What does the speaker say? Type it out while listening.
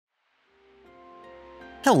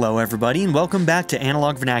Hello everybody and welcome back to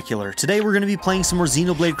Analog Vernacular. Today we're going to be playing some more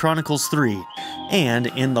Xenoblade Chronicles 3. And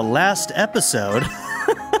in the last episode,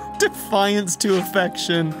 defiance to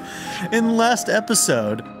affection. In the last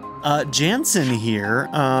episode, Jansen here,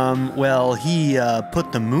 he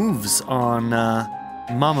put the moves on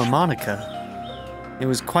Mama Monica. It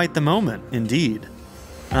was quite the moment, indeed.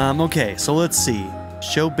 Okay, so let's see.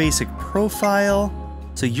 Show basic profile.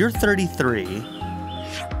 So you're 33,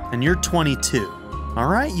 and you're 22.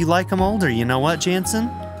 Alright, you like them older, you know what, Jansen?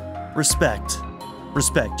 Respect.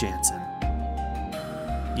 Respect, Jansen.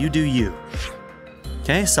 You do you.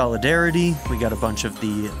 Okay, solidarity. We got a bunch of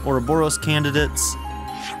the Ouroboros candidates.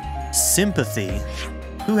 Sympathy.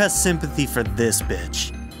 Who has sympathy for this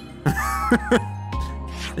bitch?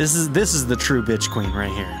 This is the true bitch queen right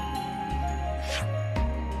here.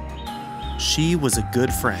 She was a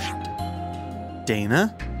good friend.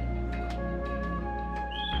 Dana?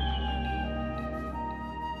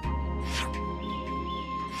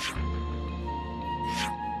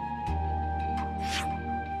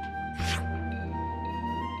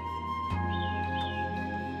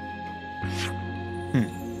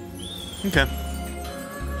 Okay.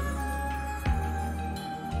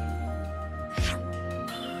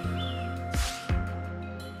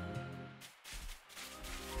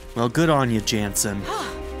 Well, good on you, Jansen.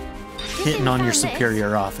 Hitting on your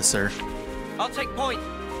superior officer. I'll take point.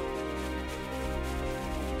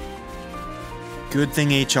 Good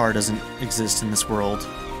thing HR doesn't exist in this world.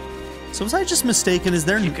 So was I just mistaken? Is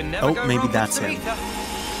there... Oh, maybe that's him.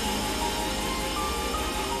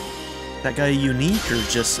 That guy unique or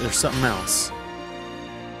something else?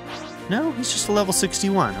 No, he's just a level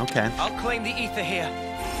 61. Okay. I'll claim the ether here.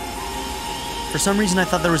 For some reason I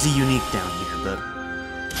thought there was a unique down here, but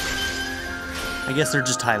I guess they're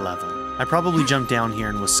just high level. I probably jumped down here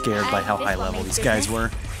and was scared by how high level these guys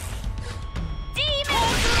were.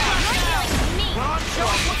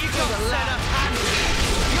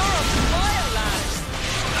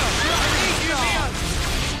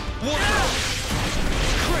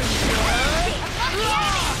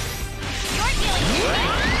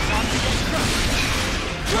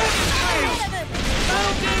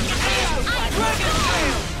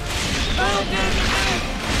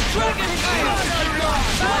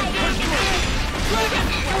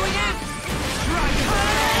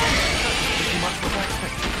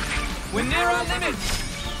 We're near our limits.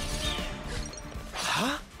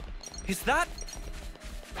 Huh? Is that?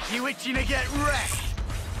 You itching to get wrecked?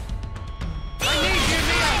 I need you,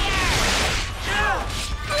 Mia!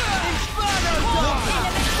 Inferno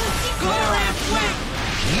Dawn! Glorious wing!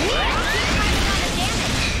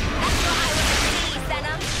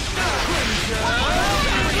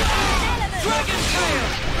 Dragon tail!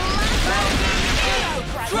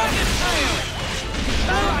 Dragon tail!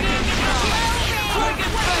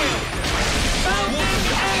 Dragon tail!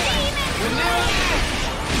 We're near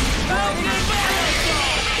our limits!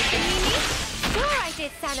 Sure I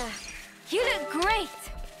did, Sena. You look great.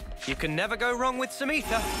 You can never go wrong with some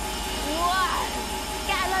ether. Whoa!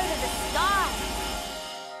 Get a load of the sky.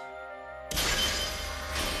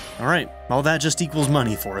 Alright, all that just equals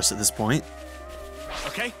money for us at this point.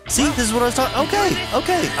 Okay. See, this is what I was talking...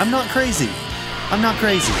 Okay, I'm not crazy. I'm not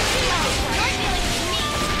crazy.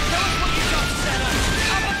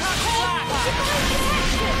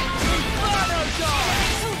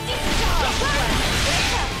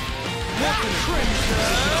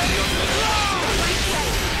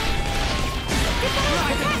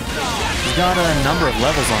 We've got a number of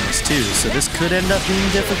levels on this too, so this could end up being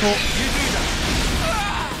difficult.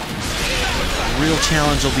 The real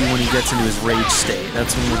challenge will be when he gets into his rage state.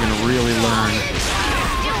 That's when we're going to really learn.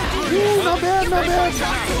 Ooh, not bad, not bad.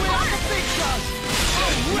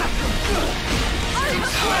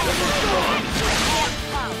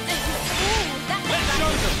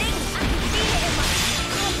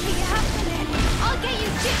 I'll get you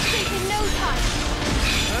gypsies in no time.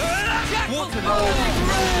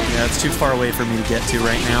 Yeah, it's too far away for me to get to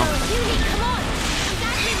right now. Eunie, come on.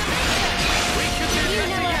 You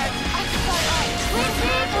know it.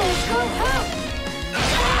 Overflow.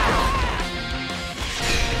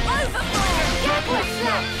 Get what's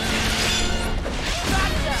left.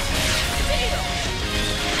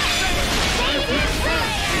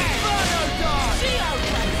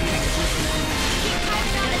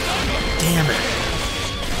 Damn it.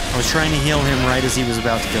 I was trying to heal him right as he was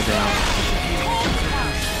about to go down.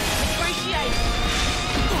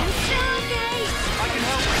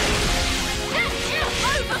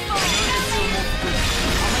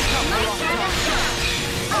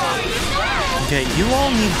 Okay, you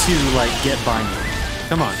all need to, like, get by me.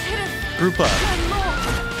 Come on. Group up.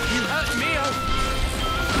 You hurt Mio.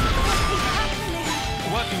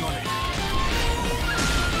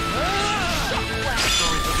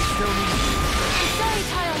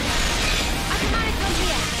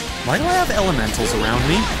 Why do I have elementals around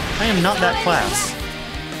me? I am not that class.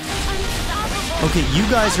 Okay, you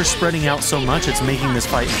guys are spreading out so much, it's making this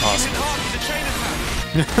fight impossible.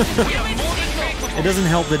 It doesn't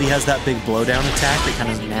help that he has that big blowdown attack that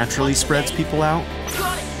kind of naturally spreads people out.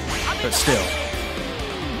 But still.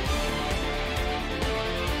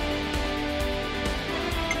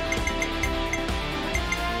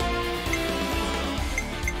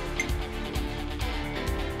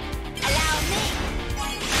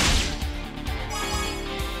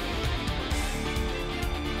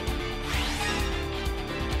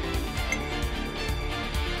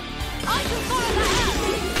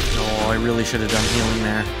 I really should have done healing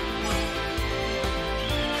there.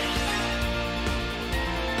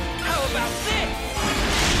 How about this?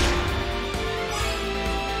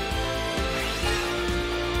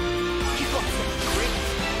 You got some grit.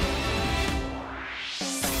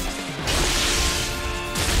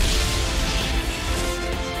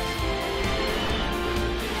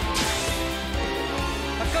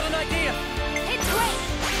 I've got an idea. It's great.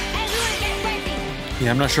 Everyone get ready.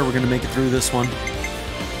 Yeah, I'm not sure we're going to make it through this one.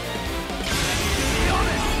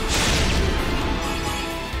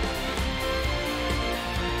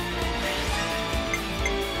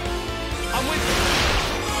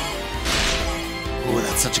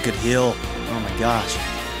 Such a good heal. Oh my gosh.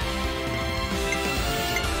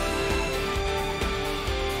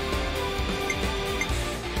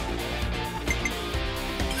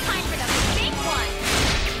 Time for the big one.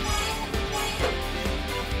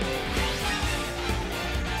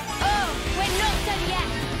 Oh, we're not done yet.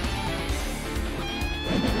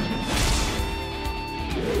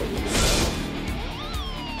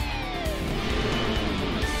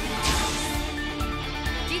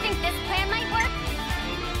 Do you think this plan might work?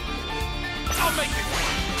 I'll make it.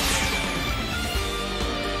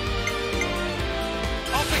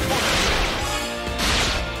 I'll pick one.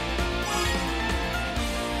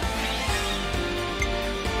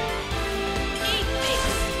 Eat this.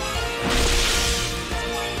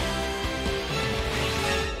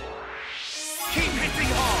 Keep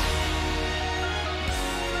hitting hard.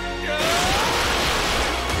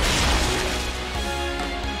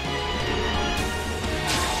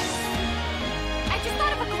 I just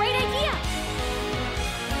thought of a great idea.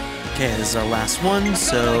 Okay, this is our last one,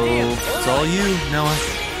 so it's all you, Noah.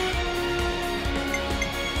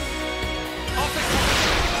 I'll pick one.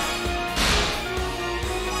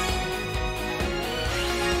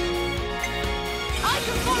 I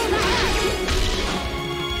can follow that.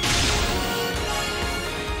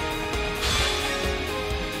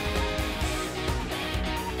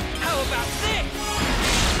 How about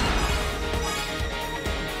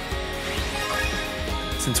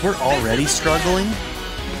this? Since we're already struggling,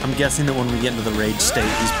 I'm guessing that when we get into the rage state,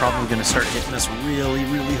 he's probably going to start hitting us really,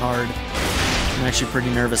 really hard. I'm actually pretty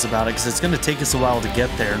nervous about it because it's going to take us a while to get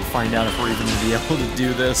there and find out if we're even going to be able to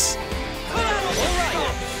do this.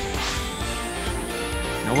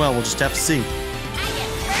 Oh well, we'll just have to see. I get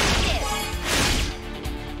first dibs.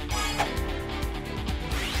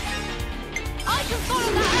 I can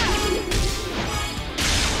follow that.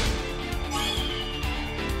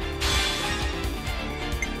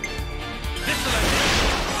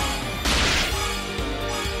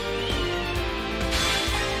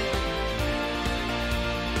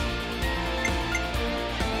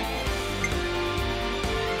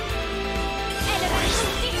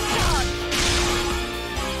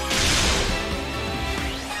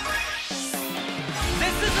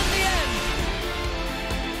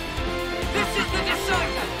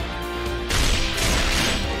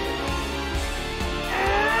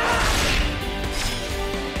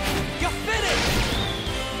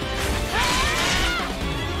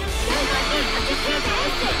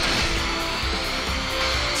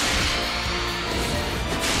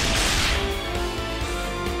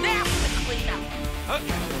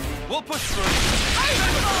 We'll push through.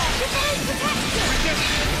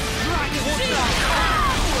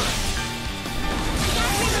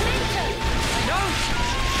 No,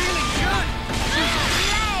 feeling good.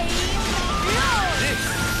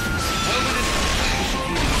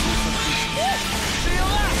 This. Feel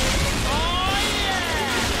that? Oh yeah.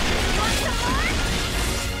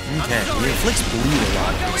 Okay, he inflicts bleed a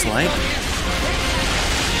lot, looks like.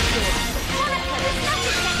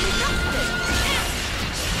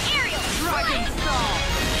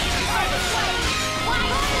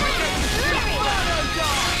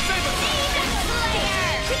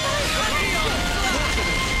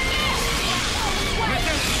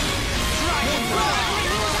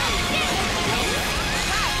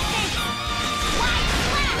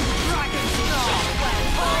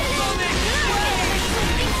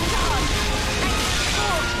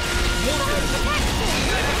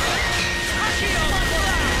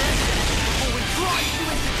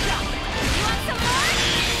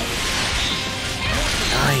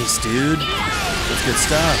 dude. That's good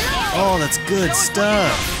stuff. Oh, that's good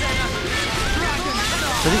stuff.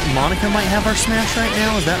 I think Monica might have our smash right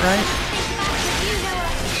now, is that right?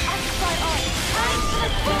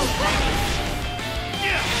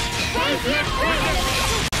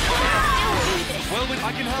 Well,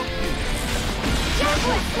 I can help you.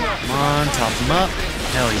 Come on, top him up.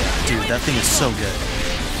 Hell yeah, dude, that thing is so good.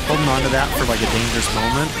 Holding on to that for like a dangerous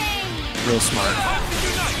moment. Real smart.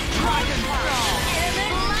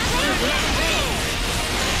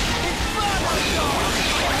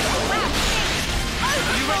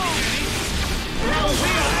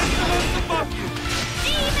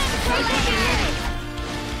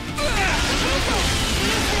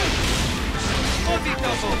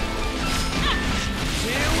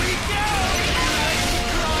 Here we go!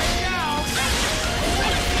 Right now!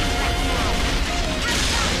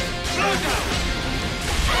 Slow down!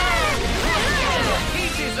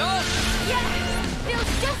 Heat is on! Yeah, feels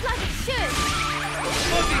just like it should.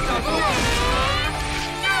 Body double!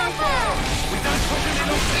 Without putting it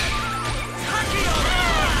on there! Tacky on!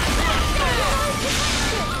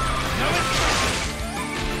 No expression!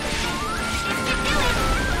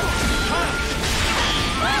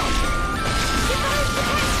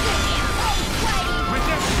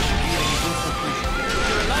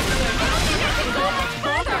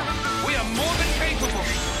 We are more than capable.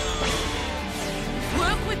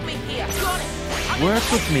 Work with me here. Got it.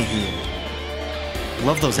 Work with me here.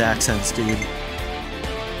 Love those accents, dude.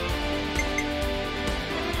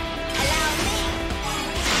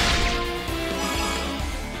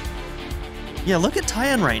 Yeah, look at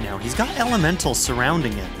Taion right now. He's got elementals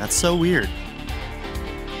surrounding him. That's so weird.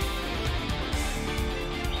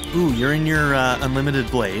 Ooh, you're in your unlimited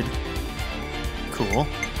blade. Cool.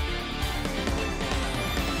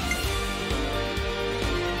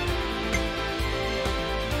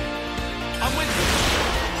 I'm with you.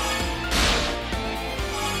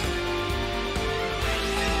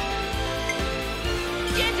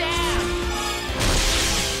 Get down.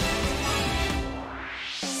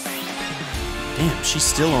 Damn, she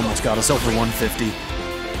still almost got us over 150.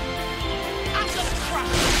 I'm gonna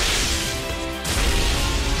crush you.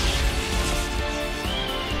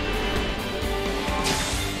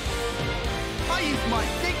 I use my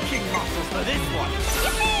thinking muscles for this one.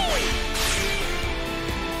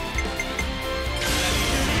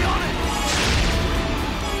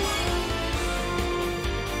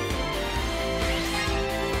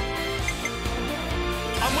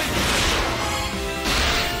 I'm with you.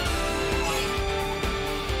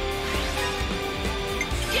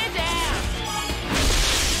 Get down.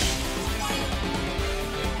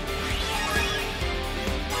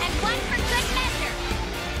 And one for good measure.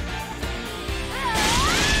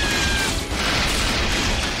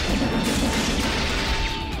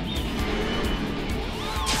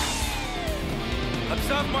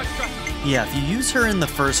 Observe my strategy. Yeah, if you use her in the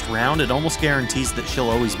first round, it almost guarantees that she'll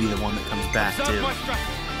always be the one that comes back, Observe too. my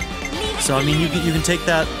strategy. So, I mean, you can take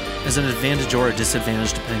that as an advantage or a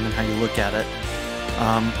disadvantage, depending on how you look at it.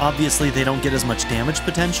 Obviously, they don't get as much damage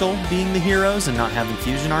potential being the heroes and not having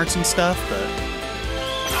fusion arts and stuff, but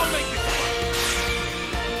I'll make this work.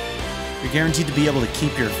 you're guaranteed to be able to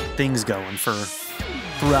keep your things going for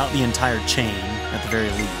throughout the entire chain, at the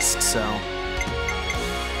very least, so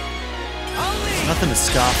it's nothing to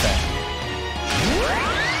scoff at.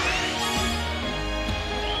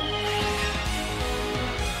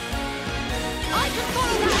 I can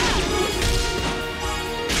follow that.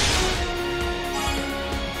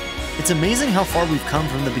 It's amazing how far we've come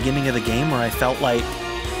from the beginning of the game, where I felt like...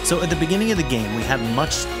 So at the beginning of the game, we had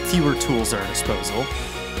much fewer tools at our disposal,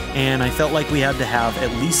 and I felt like we had to have at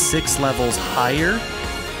least 6 levels higher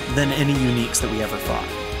than any uniques that we ever fought.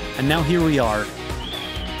 And now here we are,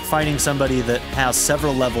 fighting somebody that has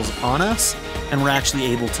several levels on us, and we're actually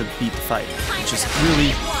able to beat the fight, which is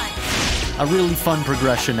really a really fun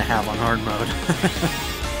progression to have on hard mode.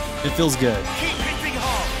 It feels good. Keep hitting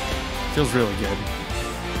hard. Feels really good.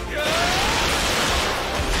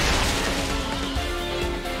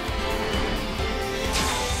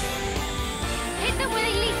 Hit them where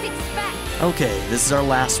they least expect. Okay, this is our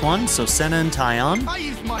last one, so Sena and Taion. I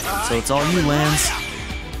use my So it's all you, Lanz.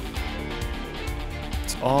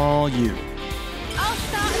 It's all you. I'll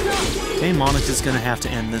start it off. Okay, Monica's gonna have to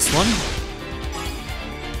end this one.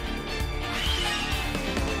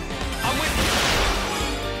 I'm with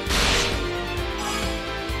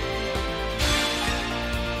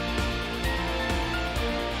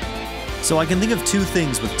you. So I can think of 2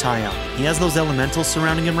 things with Taion. He has those elementals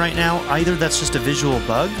surrounding him right now. Either that's just a visual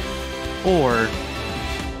bug, or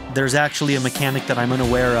there's actually a mechanic that I'm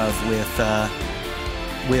unaware of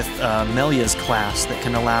with Melia's class that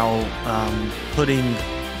can allow putting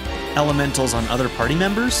elementals on other party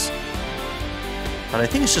members. But I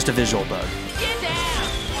think it's just a visual bug. Get down!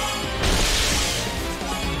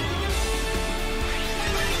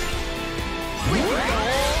 We will go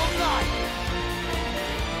all night.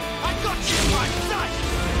 I got you in my sight.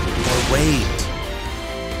 Or wait.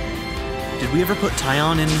 Did we ever put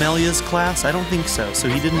Taion in Melia's class? I don't think so. So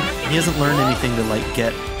he hasn't learned anything to like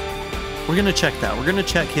get. We're gonna check that. We're gonna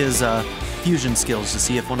check his fusion skills to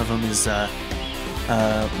see if one of them is the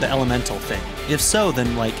elemental thing. If so,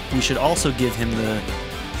 then like we should also give him the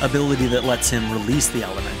ability that lets him release the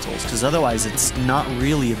elementals, because otherwise it's not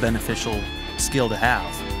really a beneficial skill to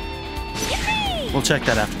have. We'll check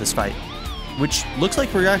that after this fight, which looks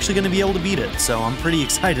like we're actually going to be able to beat it, so I'm pretty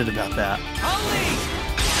excited about that.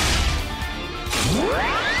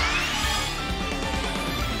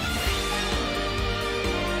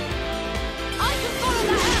 I can follow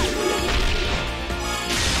that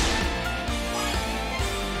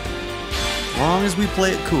As long as we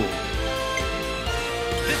play it cool.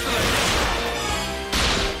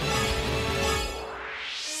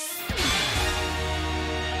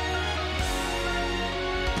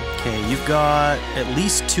 Okay, you've got at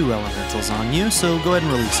least 2 elementals on you, so go ahead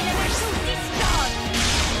and release them.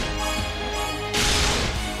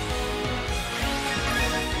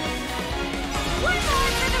 One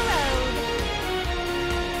more for the road.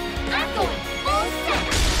 I'm going full set.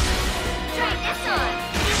 Try this on.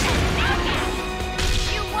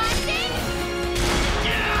 You want it?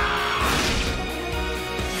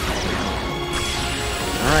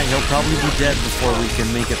 Alright, he'll probably be dead before we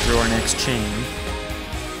can make it through our next chain.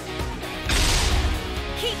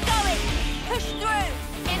 Keep going. Push through.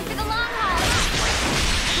 In for the long haul.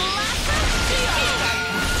 That's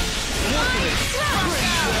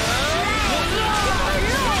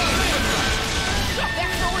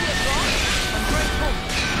all you've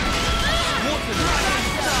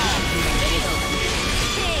got.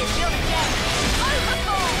 Cheers, you're dead.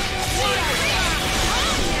 Overboard.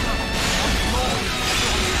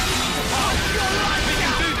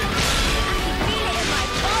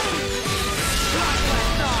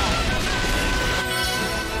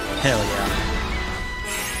 Hell yeah.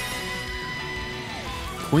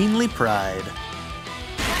 Queenly Pride.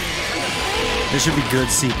 This should be good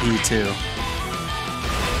CP too.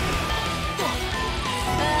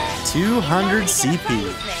 200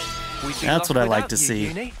 CP. That's what I like to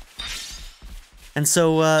see. And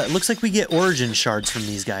so it looks like we get origin shards from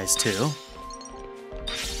these guys too.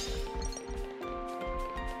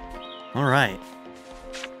 Alright.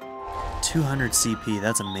 200 CP,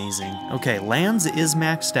 that's amazing. Okay, Lanz is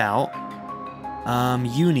maxed out.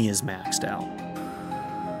 Eunie is maxed out.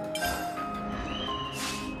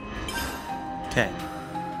 Okay.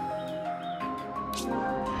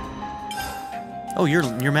 Oh, you're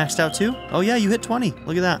maxed out too? Oh yeah, you hit 20.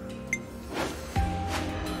 Look at that.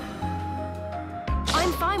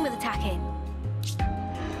 I'm fine with attacking.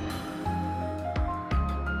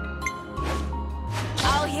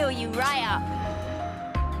 I'll heal you right up.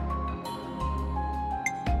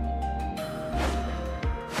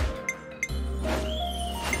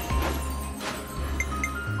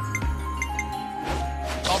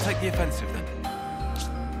 I'll take the offensive then.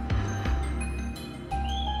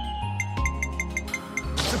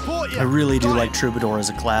 Support you. I really do Got like it. Troubadour as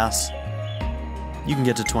a class. You can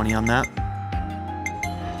get to 20 on that.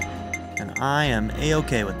 And I am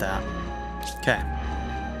A-okay with that. Okay.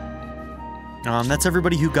 That's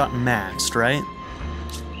everybody who got maxed, right?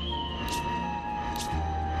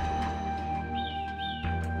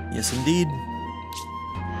 Yes, indeed.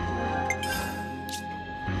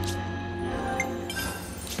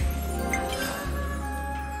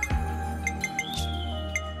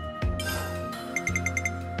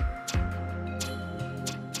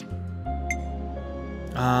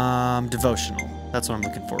 Devotional. That's what I'm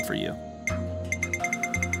looking for you.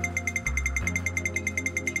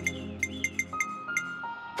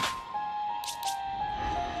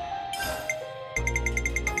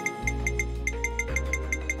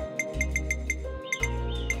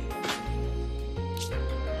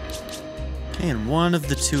 Okay, and one of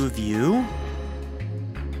the two of you.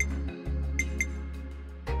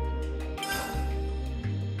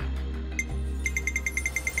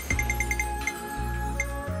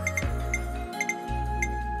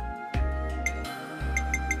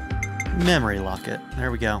 Memory locket.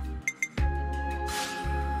 There we go.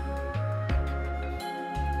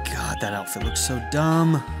 God, that outfit looks so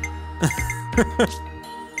dumb.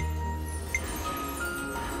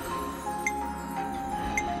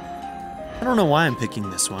 I don't know why I'm picking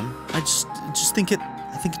this one. I just think it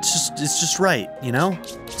I think it's just right, you know?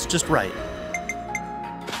 It's just right.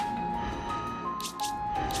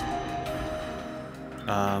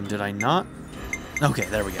 Did I not? Okay,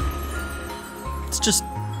 there we go. It's just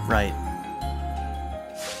right.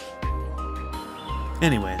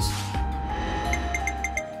 Anyways.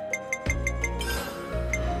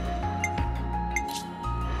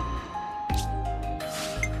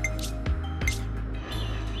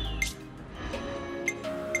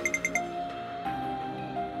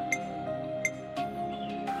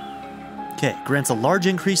 Okay, grants a large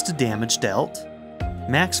increase to damage dealt.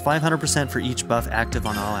 Max 500% for each buff active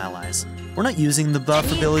on all allies. We're not using the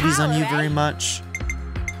buff abilities on you very much,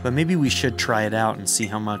 but maybe we should try it out and see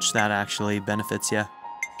how much that actually benefits you.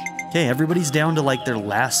 Okay, everybody's down to like their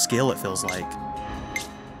last skill, it feels like.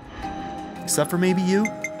 Except for maybe you.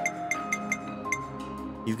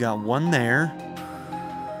 You've got one there.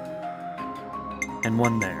 And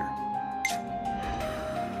one there.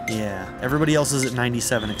 Yeah, everybody else is at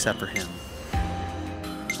 97 except for him.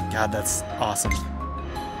 God, that's awesome.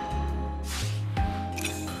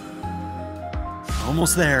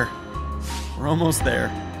 Almost there. We're almost there.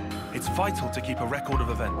 It's vital to keep a record of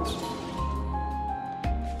events.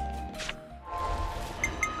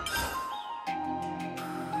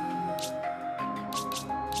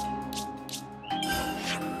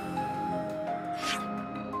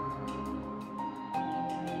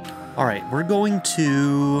 All right, we're going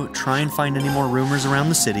to try and find any more rumors around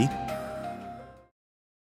the city.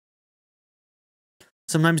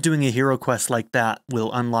 Sometimes doing a hero quest like that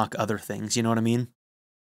will unlock other things, you know what I mean?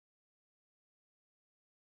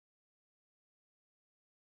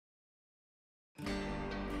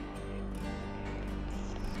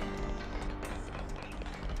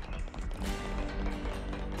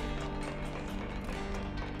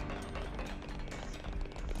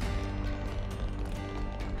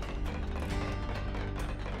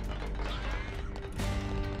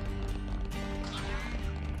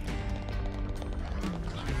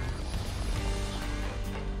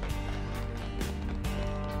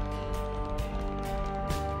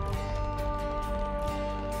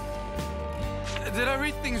 Did I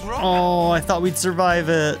read things wrong? Oh, I thought we'd survive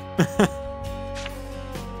it.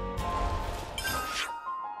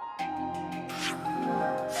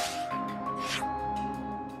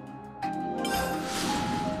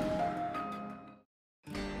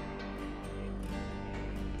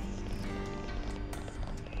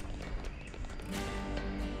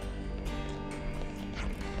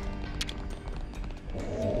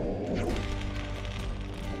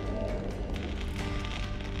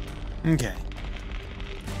 Okay.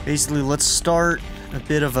 Basically, let's start a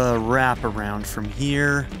bit of a wraparound from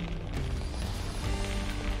here.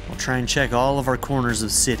 We'll try and check all of our corners of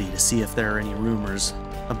the city to see if there are any rumors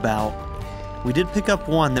about... We did pick up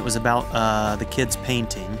one that was about the kids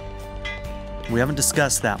painting. We haven't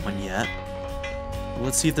discussed that one yet.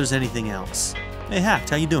 Let's see if there's anything else. Hey, Hacked,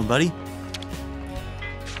 how you doing, buddy?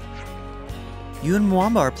 You and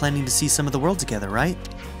Mwamba are planning to see some of the world together, right?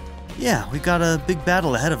 Yeah, we've got a big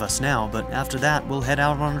battle ahead of us now, but after that, we'll head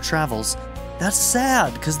out on our travels. That's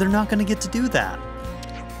sad, because they're not going to get to do that.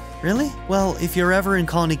 Really? Well, if you're ever in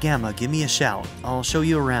Colony Gamma, give me a shout. I'll show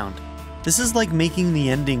you around. This is like making the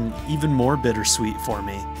ending even more bittersweet for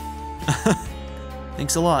me.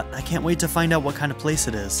 Thanks a lot. I can't wait to find out what kind of place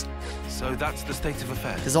it is. So that's the state of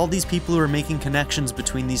affairs. Because all these people who are making connections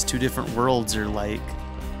between these two different worlds are, like,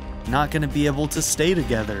 not going to be able to stay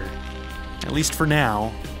together. At least for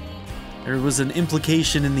now. There was an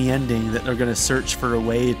implication in the ending that they're going to search for a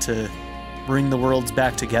way to bring the worlds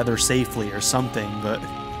back together safely or something, but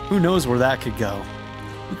who knows where that could go.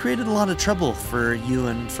 We created a lot of trouble for you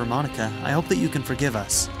and for Monica. I hope that you can forgive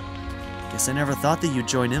us. Guess I never thought that you'd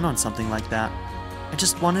join in on something like that. I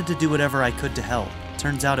just wanted to do whatever I could to help.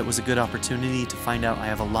 Turns out it was a good opportunity to find out I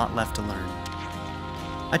have a lot left to learn.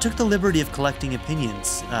 I took the liberty of collecting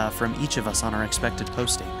opinions from each of us on our expected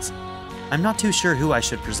postings. I'm not too sure who I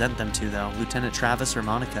should present them to, though, Lieutenant Travis or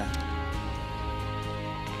Monica.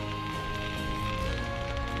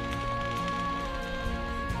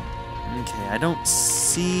 Okay, I don't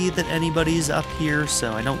see that anybody's up here,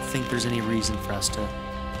 so I don't think there's any reason for us to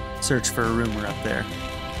search for a rumor up there.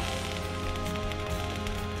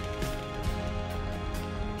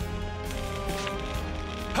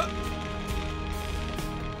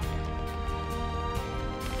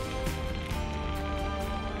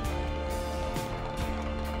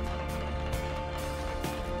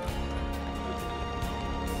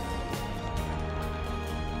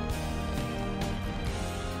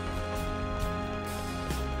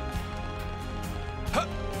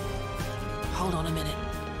 Hold on a minute.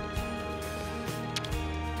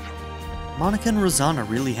 Monica and Rosanna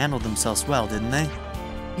really handled themselves well, didn't they?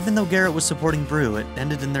 Even though Garrett was supporting Brew, it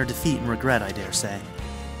ended in their defeat and regret, I dare say.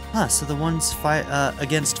 Huh, so the ones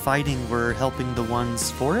against fighting were helping the ones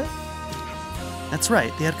for it? That's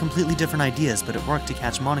right, they had completely different ideas, but it worked to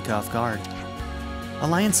catch Monica off guard.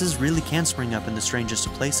 Alliances really can spring up in the strangest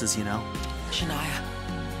of places, you know. Shania,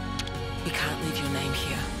 we can't leave your name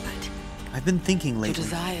here, but I've been thinking your lately.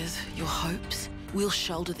 desires, your hopes, we'll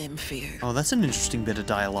shoulder them for you. Oh, that's an interesting bit of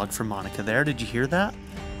dialogue from Monica there. Did you hear that?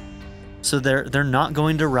 So they're not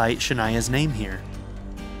going to write Shania's name here.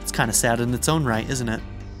 It's kind of sad in its own right, isn't it?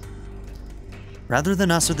 Rather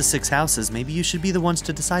than us or the six houses, maybe you should be the ones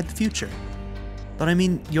to decide the future. But I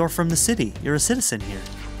mean, you're from the city. You're a citizen here.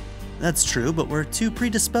 That's true, but we're too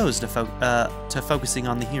predisposed to focusing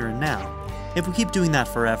on the here and now. If we keep doing that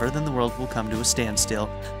forever, then the world will come to a standstill.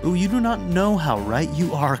 Ooh, you do not know how right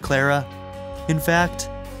you are, Clara. In fact,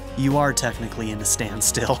 you are technically in a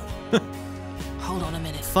standstill. Hold on a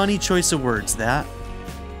minute. Funny choice of words, that.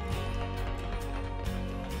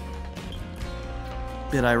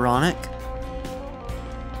 Bit ironic.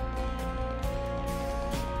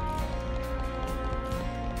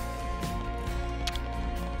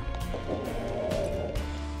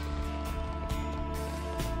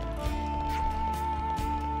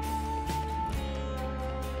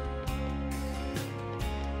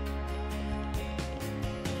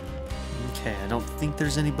 Okay, I don't think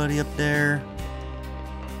there's anybody up there.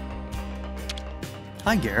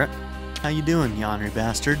 Hi, Garrett. How you doing, you ornery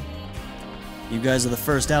bastard? You guys are the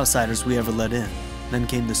first outsiders we ever let in. Then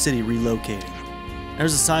came the city relocating.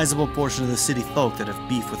 There's a sizable portion of the city folk that have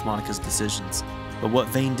beef with Monica's decisions, but what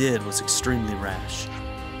Vane did was extremely rash.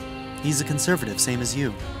 He's a conservative, same as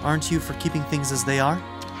you. Aren't you for keeping things as they are?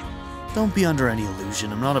 Don't be under any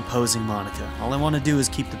illusion, I'm not opposing Monica. All I want to do is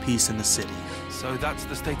keep the peace in the city. So that's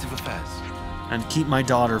the state of affairs. And keep my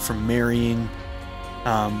daughter from marrying,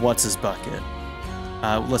 what's-his-bucket.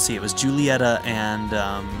 Let's see, it was Julieta and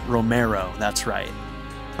Romero, that's right.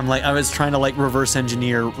 I was trying to reverse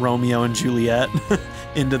engineer Romeo and Juliet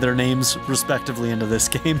into their names respectively into this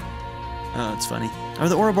game. Oh, that's funny. Are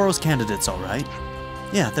the Ouroboros candidates all right?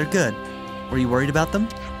 Yeah, they're good. Were you worried about them?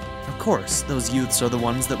 Of course, those youths are the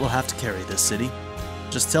ones that will have to carry this city.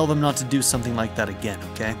 Just tell them not to do something like that again,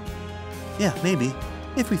 okay? Yeah, maybe,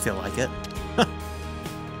 if we feel like it.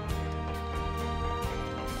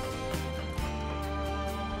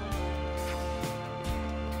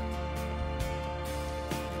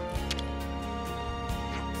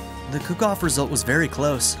 The cook-off result was very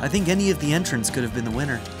close. I think any of the entrants could have been the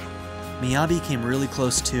winner. Miyabi came really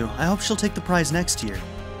close too. I hope she'll take the prize next year.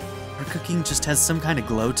 Her cooking just has some kind of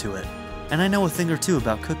glow to it. And I know a thing or two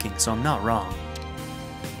about cooking, so I'm not wrong.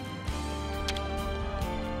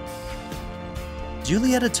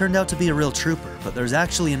 Julieta turned out to be a real trooper, but there's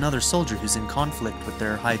actually another soldier who's in conflict with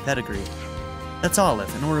their high pedigree. That's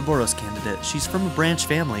Olive, an Ouroboros candidate. She's from a branch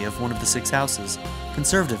family of one of the six houses.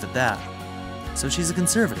 Conservative at that. So she's a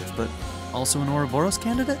conservative, but also an Ouroboros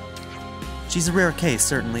candidate? She's a rare case,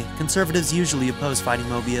 certainly. Conservatives usually oppose fighting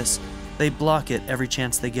Mobius. They block it every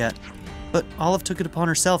chance they get. But Olive took it upon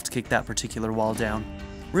herself to kick that particular wall down.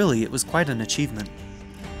 Really, it was quite an achievement.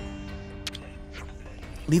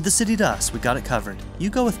 Leave the city to us, we got it covered. You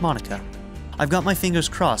go with Monica. I've got my fingers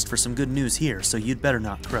crossed for some good news here, so you'd better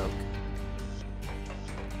not croak.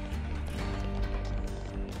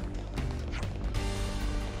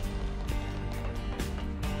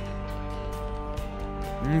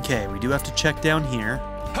 Okay, we do have to check down here.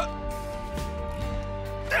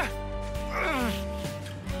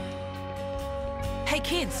 Hey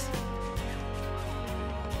kids!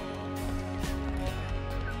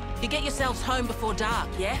 You get yourselves home before dark,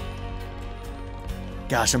 yeah?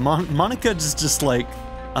 Gosh, Monica is just like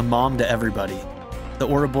a mom to everybody. The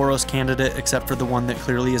Ouroboros candidate, except for the one that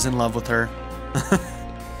clearly is in love with her.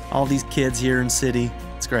 All these kids here in city.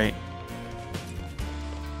 It's great.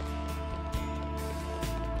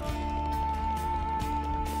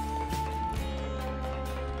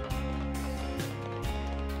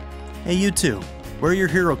 Hey, you two. Where are your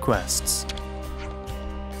hero quests?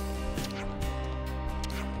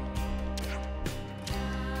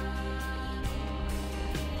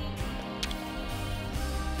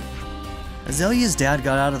 Azalea's dad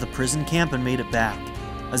got out of the prison camp and made it back.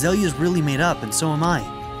 Azalea's really made up, and so am I.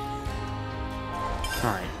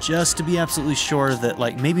 Alright, just to be absolutely sure that,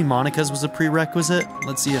 maybe Monica's was a prerequisite,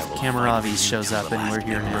 let's see if Kamaravi's shows up anywhere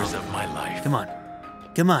here now. Come on.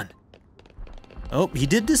 Come on. Oh, he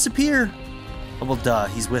did disappear. Oh, well, duh,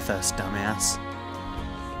 he's with us, dumbass.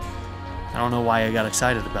 I don't know why I got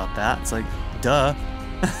excited about that. It's like, duh.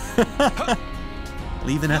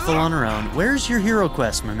 Leaving Ethel on her own. Where's your hero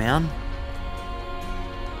quest, my man?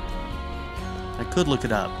 Could look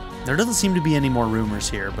it up. There doesn't seem to be any more rumors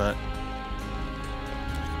here, but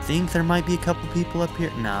I think there might be a couple people up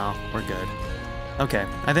here. No, we're good. Okay,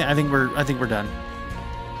 I think we're done.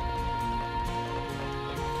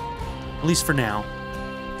 At least for now.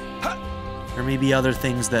 There may be other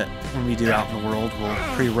things that when we do out in the world will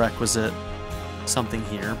prerequisite something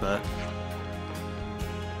here, but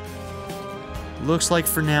looks like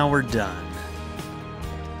for now we're done.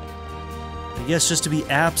 I guess just to be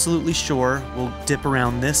absolutely sure, we'll dip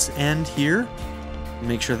around this end here and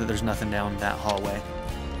make sure that there's nothing down that hallway.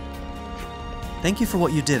 Thank you for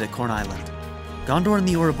what you did at Corn Island. Gondor and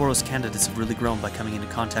the Ouroboros candidates have really grown by coming into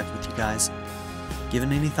contact with you guys.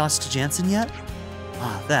 Given any thoughts to Jansen yet?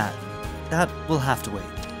 Ah, that will have to wait.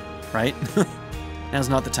 Right? Now's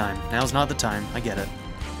not the time. Now's not the time. I get it.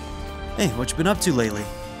 Hey, what you been up to lately?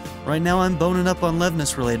 Right now I'm boning up on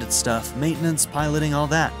Levnis-related stuff. Maintenance, piloting, all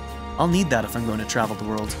that. I'll need that if I'm going to travel the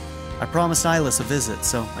world. I promised Ilis a visit,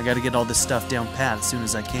 so I gotta get all this stuff down pat as soon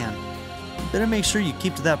as I can. You better make sure you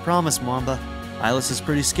keep to that promise, Mwamba. Ilis is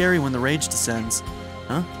pretty scary when the rage descends.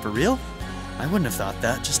 Huh? For real? I wouldn't have thought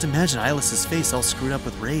that. Just imagine Ilis's face all screwed up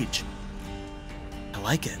with rage. I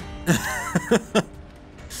like it.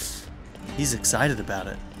 He's excited about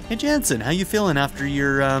it. Hey Jansen, how you feeling after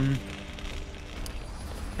your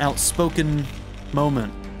outspoken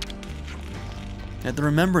moment? At the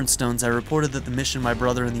Remembrance Stones, I reported that the mission my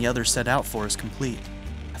brother and the others set out for is complete.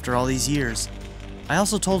 After all these years, I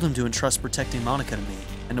also told him to entrust protecting Monica to me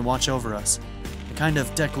and to watch over us. A kind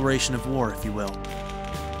of declaration of war, if you will.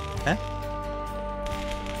 Okay?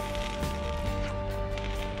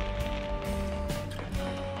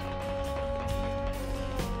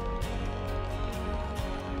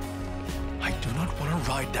 I do not want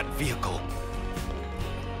to ride that vehicle.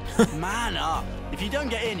 Man up. If you don't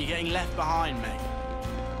get in, you're getting left behind, mate.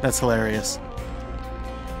 That's hilarious.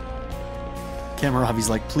 Kamaravi's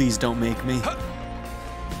like, please don't make me.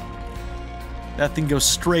 That thing goes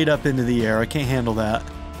straight up into the air. I can't handle that.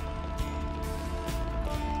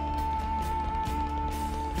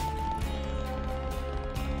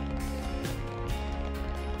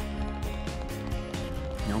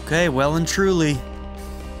 Okay, well and truly,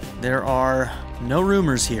 there are no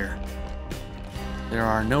rumors here. There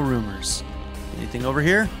are no rumors. Anything over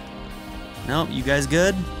here? Nope, you guys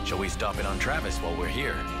good? Shall we stop in on Travis while we're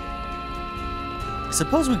here? I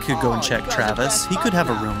suppose we could go and check Travis. He could have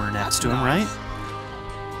a rumor next to him, right?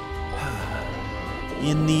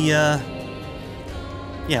 In the,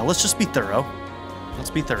 yeah, let's just be thorough. Let's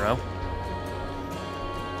be thorough.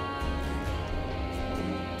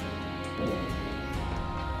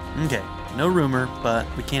 Okay, no rumor, but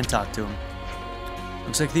we can talk to him.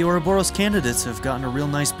 Looks like the Ouroboros candidates have gotten a real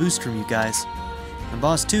nice boost from you guys. And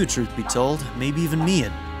boss too, truth be told. Maybe even me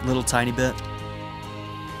a little tiny bit.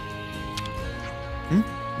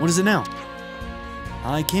 What is it now?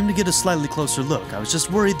 I came to get a slightly closer look. I was just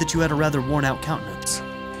worried that you had a rather worn-out countenance.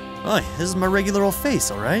 Oi, this is my regular old face,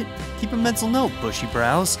 alright? Keep a mental note, bushy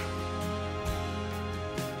brows.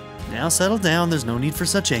 Now settle down, there's no need for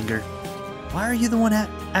such anger. Why are you the one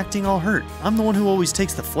acting all hurt? I'm the one who always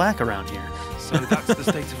takes the flack around here. So that's the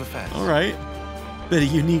state of affairs. Alright. Bit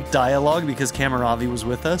of unique dialogue because Kamaravi was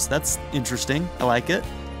with us. That's interesting. I like it.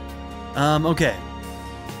 Okay.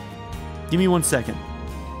 Give me 1 second.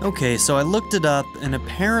 Okay, so I looked it up, and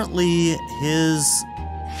apparently his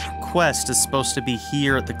quest is supposed to be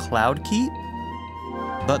here at the Cloud Keep,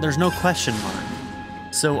 but there's no question mark.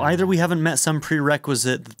 So either we haven't met some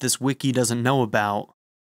prerequisite that this wiki doesn't know about,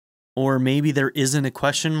 or maybe there isn't a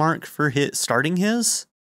question mark for starting his?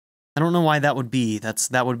 I don't know why that would be.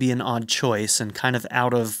 That would be an odd choice and kind of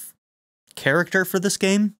out of character for this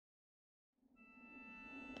game.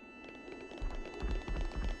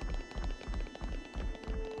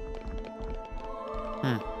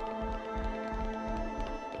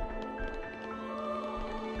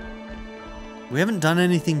 We haven't done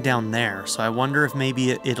anything down there, so I wonder if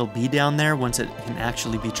maybe it'll be down there once it can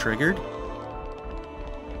actually be triggered.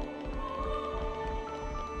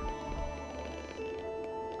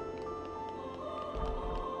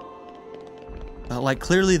 But, like,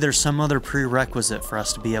 clearly there's some other prerequisite for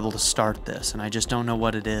us to be able to start this, and I just don't know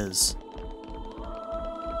what it is.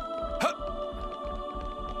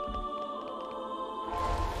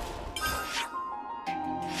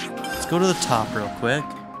 Let's go to the top real quick.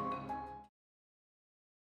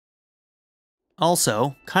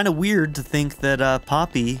 Also, kind of weird to think that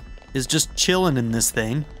Poppy is just chilling in this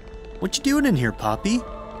thing. What you doing in here, Poppy?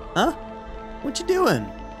 Huh? What you doing?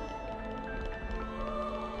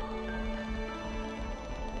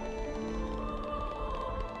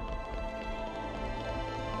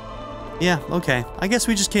 Yeah, okay. I guess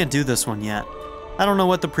we just can't do this one yet. I don't know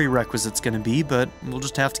what the prerequisite's going to be, but we'll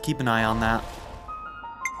just have to keep an eye on that.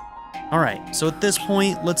 Alright, so at this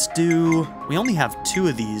point, let's do... We only have 2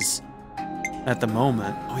 of these at the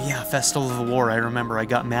moment. Oh yeah, Festival of the War. I remember I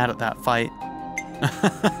got mad at that fight.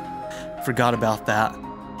 Forgot about that.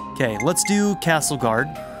 Okay, let's do Castle Guard.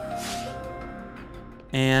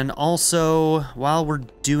 And also, while we're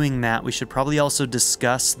doing that, we should probably also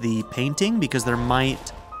discuss the painting, because that might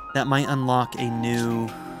unlock a new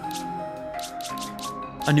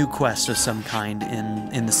quest of some kind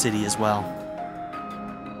in the city as well.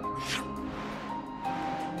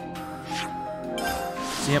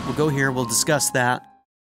 So yep, we'll go here, we'll discuss that.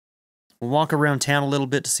 We'll walk around town a little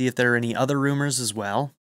bit to see if there are any other rumors as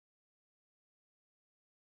well.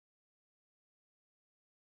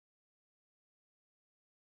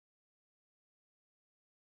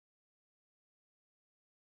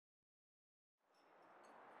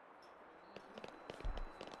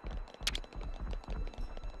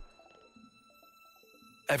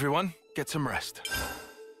 Everyone, get some rest.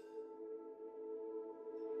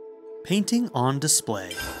 Painting on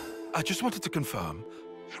display. I just wanted to confirm.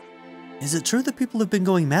 Is it true that people have been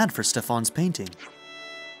going mad for Stefan's painting?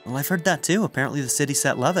 Well, I've heard that too. Apparently the city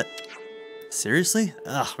set love it. Seriously?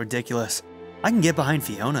 Ugh, ridiculous. I can get behind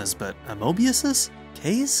Fiona's, but Mobius's?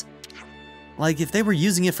 Kay's? Like, if they were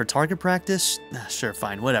using it for target practice, sure,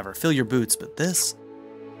 fine, whatever, fill your boots, but this?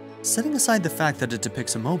 Setting aside the fact that it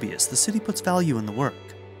depicts a Mobius, the city puts value in the work.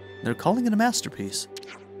 They're calling it a masterpiece.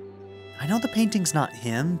 I know the painting's not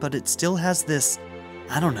him, but it still has this,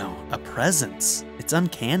 I don't know, a presence. It's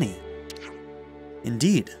uncanny.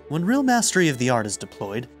 Indeed, when real mastery of the art is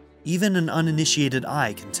deployed, even an uninitiated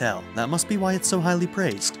eye can tell. That must be why it's so highly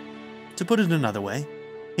praised. To put it another way,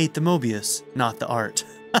 hate the Mobius, not the art.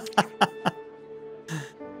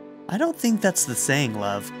 I don't think that's the saying,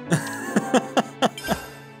 love.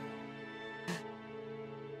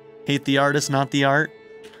 Hate the artist, not the art?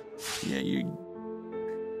 Yeah, you...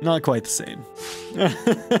 Not quite the same.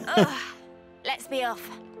 Ugh, let's be off.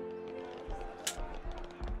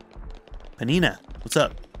 Panina, what's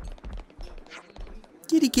up?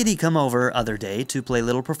 Kitty kitty come over other day to play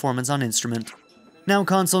little performance on instrument. Now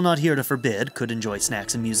console not here to forbid, could enjoy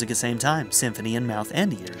snacks and music at same time, symphony in mouth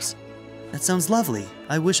and ears. That sounds lovely.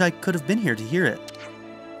 I wish I could have been here to hear it.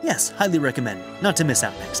 Yes, highly recommend, not to miss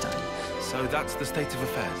out next time. So that's the state of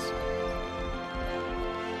affairs.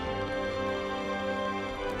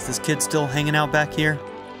 Is this kid still hanging out back here?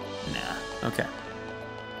 Nah, okay.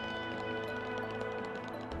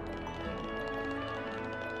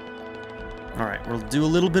 Alright, we'll do a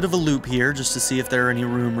little bit of a loop here just to see if there are any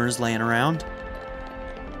rumors laying around.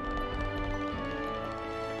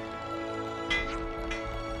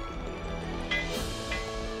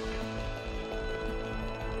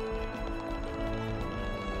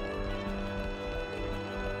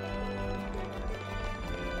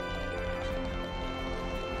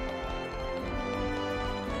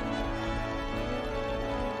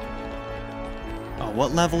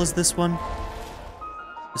 What level is this one?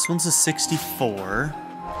 This one's a 64.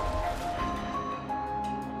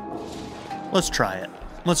 Let's try it.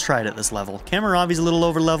 Let's try it at this level. Kamaravi's a little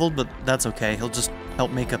over-leveled, but that's okay. He'll just help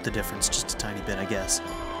make up the difference just a tiny bit, I guess.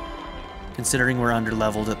 Considering we're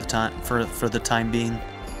under-leveled at the time for the time being.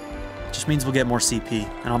 Just means we'll get more CP,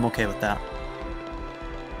 and I'm okay with that.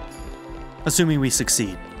 Assuming we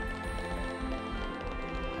succeed.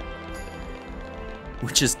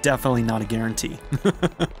 Which is definitely not a guarantee.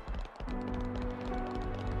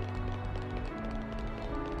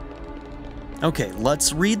 Okay,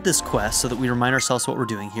 let's read this quest so that we remind ourselves what we're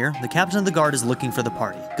doing here. The captain of the guard is looking for the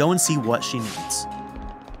party. Go and see what she needs.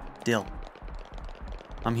 Dill.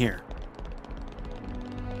 I'm here.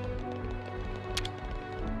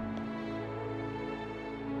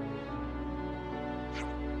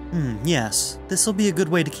 Yes. This'll be a good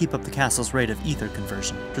way to keep up the castle's rate of ether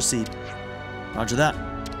conversion. Proceed. Roger that.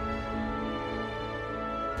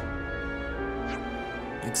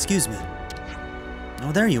 Excuse me.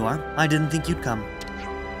 Oh, there you are. I didn't think you'd come.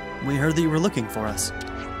 We heard that you were looking for us.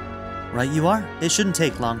 Right you are. It shouldn't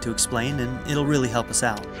take long to explain, and it'll really help us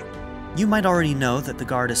out. You might already know that the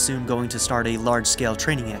Guard is soon going to start a large-scale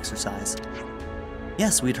training exercise.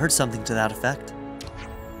 Yes, we'd heard something to that effect.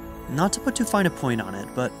 Not to put too fine a point on it,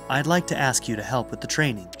 but I'd like to ask you to help with the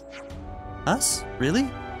training. Us? Really?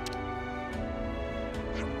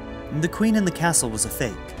 The queen in the castle was a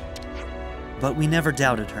fake. But we never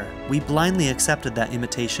doubted her. We blindly accepted that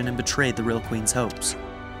imitation and betrayed the real queen's hopes.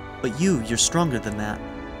 But you're stronger than that.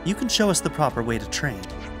 You can show us the proper way to train.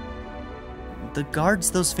 The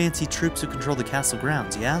Guard's those fancy troops who control the castle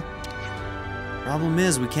grounds, yeah? Problem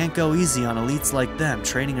is, we can't go easy on elites like them,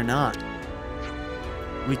 training or not.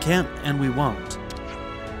 We can't and we won't.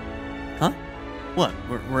 Huh? What?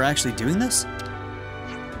 We're actually doing this?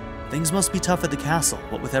 Things must be tough at the castle,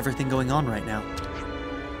 what with everything going on right now.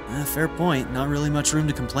 Fair point. Not really much room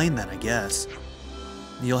to complain then, I guess.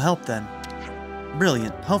 You'll help then.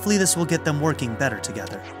 Brilliant. Hopefully this will get them working better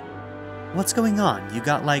together. What's going on? You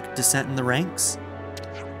got, like, dissent in the ranks?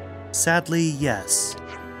 Sadly, yes.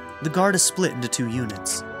 The guard is split into 2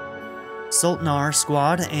 units. Sultanar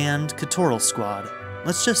squad and Katoral squad.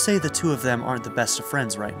 Let's just say the 2 of them aren't the best of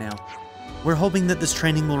friends right now. We're hoping that this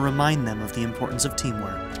training will remind them of the importance of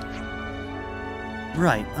teamwork.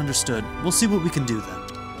 Right, understood. We'll see what we can do then.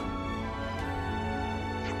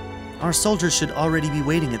 Our soldiers should already be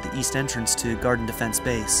waiting at the east entrance to Garden Defense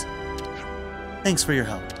Base. Thanks for your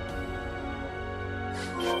help.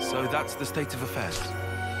 So that's the state of affairs.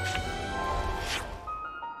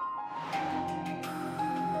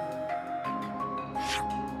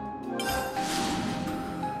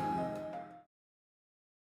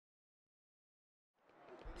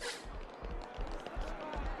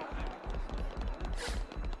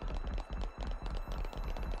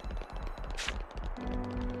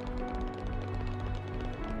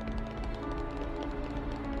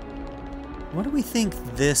 What do we think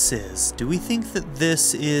this is? Do we think that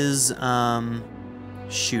this is,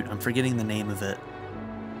 shoot, I'm forgetting the name of it.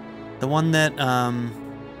 The one that,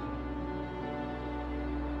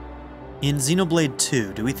 in Xenoblade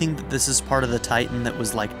 2, do we think that this is part of the Titan that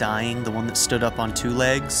was, like, dying? The one that stood up on 2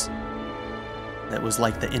 legs? That was,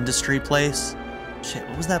 like, the industry place? Shit,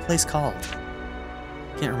 what was that place called?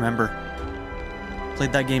 Can't remember.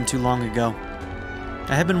 Played that game too long ago.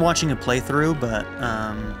 I have been watching a playthrough, but,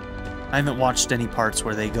 I haven't watched any parts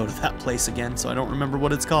where they go to that place again, so I don't remember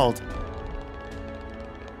what it's called.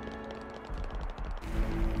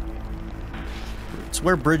 It's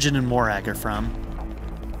where Bridget and Morag are from.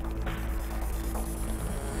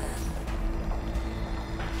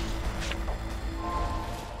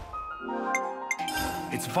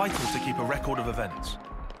 It's vital to keep a record of events.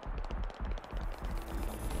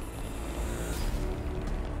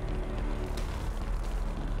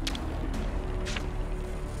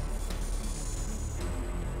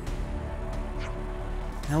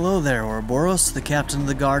 Hello there, Ouroboros. The captain of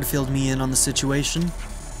the guard filled me in on the situation.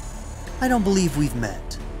 I don't believe we've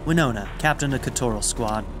met. Winona, captain of Katoral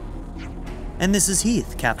squad. And this is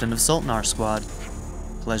Heath, captain of Sultanar squad.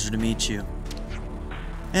 Pleasure to meet you.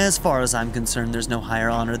 As far as I'm concerned, there's no higher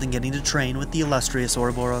honor than getting to train with the illustrious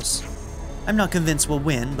Ouroboros. I'm not convinced we'll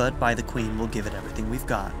win, but by the Queen, we'll give it everything we've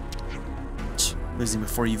got. Losing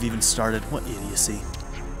before you've even started, what idiocy.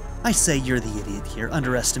 I say you're the idiot here.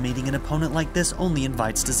 Underestimating an opponent like this only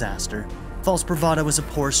invites disaster. False bravado is a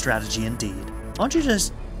poor strategy indeed. Why don't you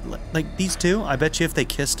just, like, these two, I bet you if they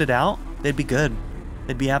kissed it out, they'd be good.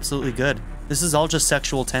 They'd be absolutely good. This is all just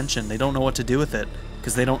sexual tension. They don't know what to do with it,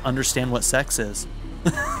 because they don't understand what sex is.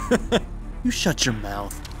 You shut your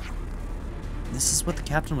mouth. This is what the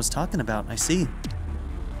captain was talking about, I see.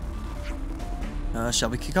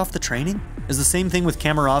 Shall we kick off the training? It's the same thing with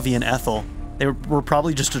Kamaravi and Ethel. They were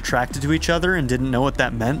probably just attracted to each other and didn't know what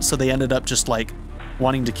that meant, so they ended up just, like,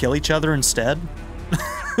 wanting to kill each other instead.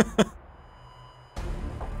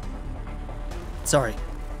 Sorry,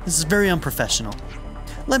 this is very unprofessional.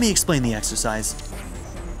 Let me explain the exercise.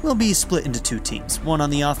 We'll be split into 2 teams, one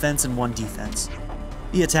on the offense and one defense.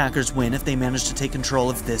 The attackers win if they manage to take control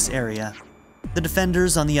of this area. The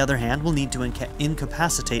defenders, on the other hand, will need to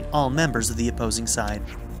incapacitate all members of the opposing side.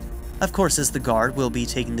 Of course, as the guard, we'll be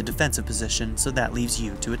taking the defensive position, so that leaves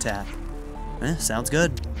you to attack. Sounds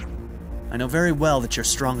good. I know very well that you're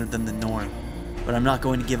stronger than the norm, but I'm not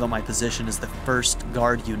going to give up my position as the first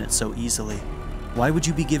guard unit so easily. Why would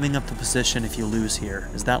you be giving up the position if you lose here?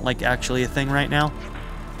 Is that, like, actually a thing right now?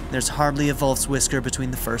 There's hardly a Wolf's whisker between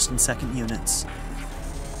the first and second units.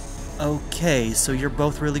 Okay, so you're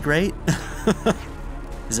both really great?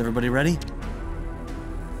 Is everybody ready?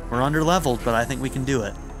 We're under-leveled, but I think we can do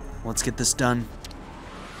it. Let's get this done.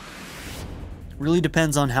 Really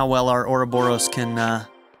depends on how well our Ouroboros can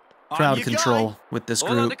crowd control with this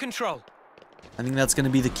group. All under control. I think that's going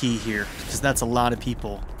to be the key here, because that's a lot of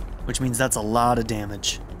people, which means that's a lot of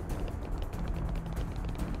damage.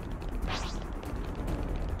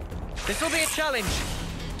 This will be a challenge.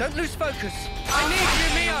 Don't lose focus. I need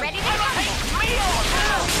you, Mio. Ready to run? Take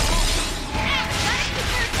Mio!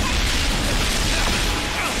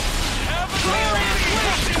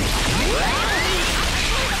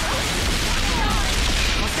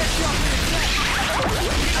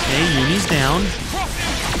 Okay, Eunie's down.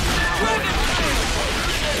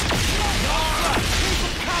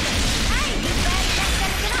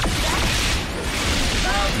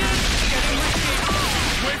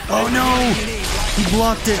 Oh no! He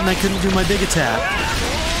blocked it and I couldn't do my big attack.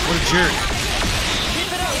 What a jerk.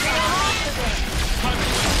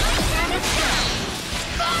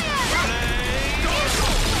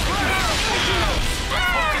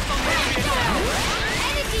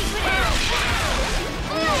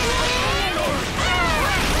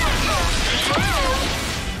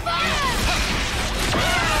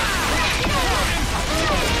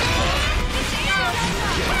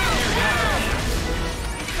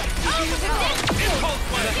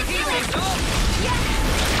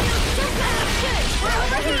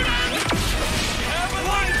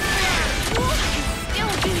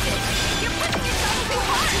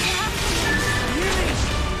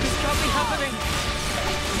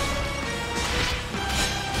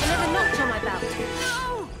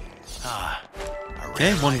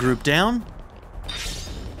 Okay, one group down.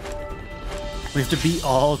 We have to beat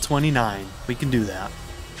all 29. We can do that.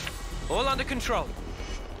 All under control.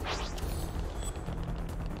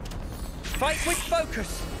 Fight with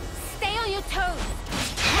focus. Stay on your toes.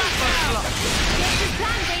 Get your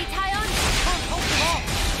plan, Taion. Can't hold them off.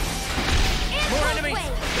 More enemies.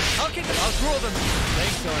 I'll kick them. I'll draw them. They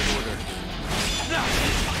start order.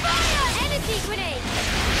 Fire! Energy grenade.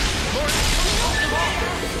 More enemies. Hold them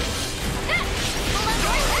off.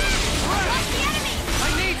 Watch the enemy. I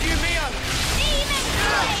need you, Mia. Demon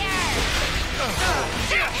Slayer.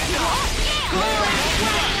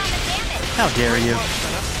 How dare you?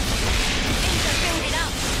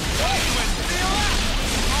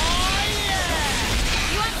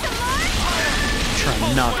 Trying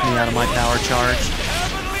to knock me out of my power charge.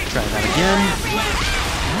 Try that again.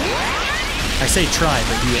 I say try,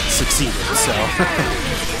 but he succeeded, so.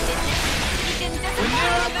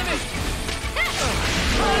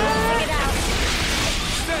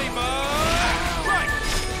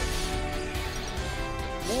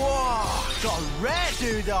 Whoa, got a rare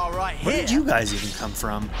dude all right here. Where did you guys even come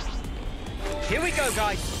from? Here we go,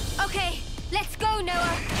 guys. Okay, let's go,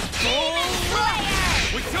 Noah. Demon Slayer.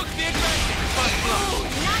 We took the advantage. First blood.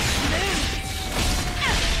 Nice move.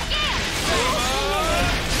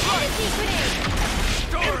 Energy grenade.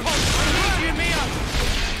 Impulse. I need you, Mia.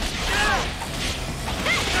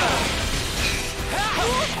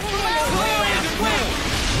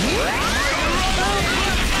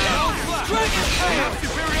 Dragon Tail.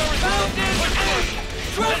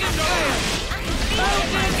 Dragon Tail.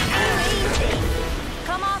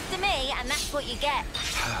 Come after me, and that's what you get.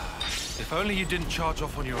 If only you didn't charge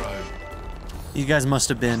off on your own. You guys must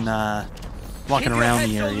have been walking around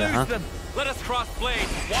the area, huh? Let us cross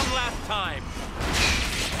blades one last time.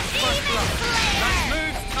 Demon Slayer. Nice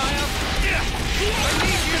moves, Taion. I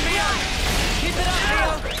need you, Mia. Keep it up,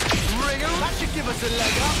 Mia. Wriggle. That should give us a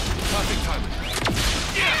leg up. Perfect timing.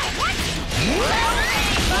 What?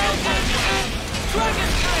 Dragon Tail.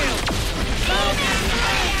 Dragon Tail.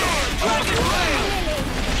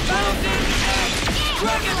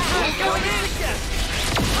 Dragon Tail going in.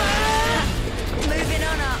 Moving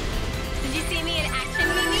on up. Did you see me in action,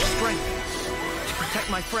 Mimi? Strength to protect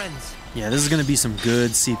my friends. Yeah, this is going to be some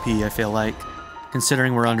good CP, I feel like,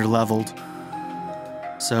 considering we're under-leveled.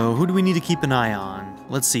 So, who do we need to keep an eye on?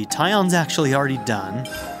 Let's see, Taion's actually already done.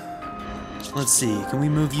 Let's see, can we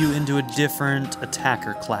move you into a different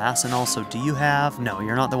attacker class? And also, do you have... No,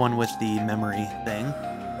 you're not the one with the memory thing.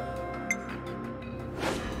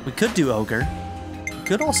 We could do Ogre. We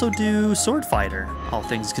could also do Sword Fighter, all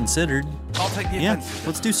things considered. I'll take the Yeah, offensive.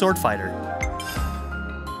 let's do Sword Fighter.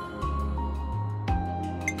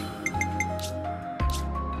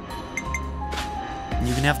 And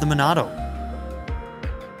you can have the Monado.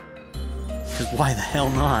 Because why the hell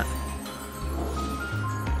not?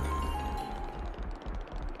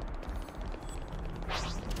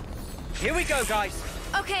 Here we go, guys.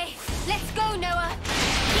 Okay, let's go, Noah.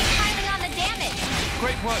 Keep piling on the damage.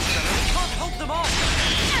 Great work, Sena. Can't hold them off.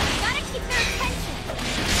 Gotta keep their attention.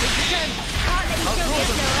 Think again. Can't let you go yet,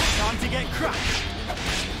 Noah. Time to get crushed.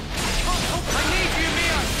 I need you,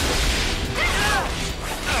 Mia.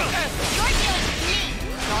 You're dealing with me.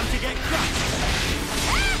 Time to get crushed.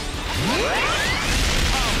 We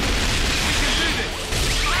can do this.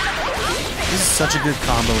 This is such a good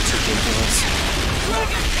combo, it's ridiculous.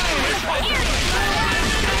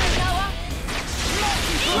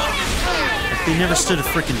 Like they never stood a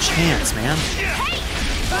freaking chance, man.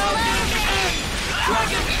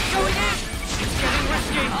 Dragon going in. It's getting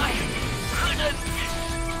risky. I'm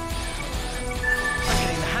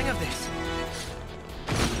getting the hang of this.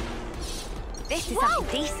 This is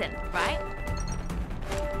something decent, right?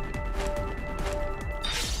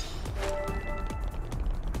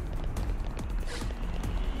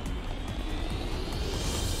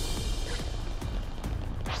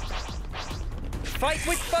 Fight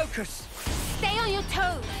with focus. Stay on your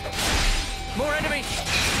toes. More enemies.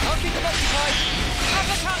 I'll keep them occupied.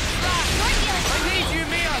 Uppercut slash. I need you,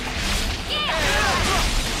 Mia. Yeah.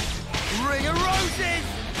 Ring of roses!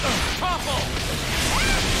 Topple!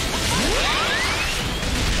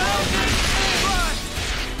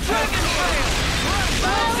 Dragon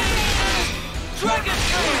tail. Dragon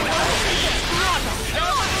tail.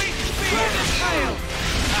 Dragon tail.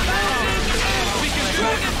 We can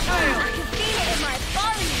dragon tail. I can feel it in my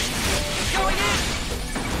bones. Going in.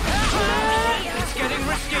 It's getting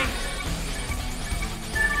risky.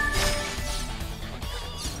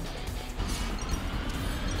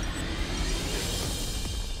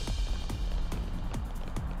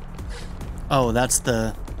 Oh, that's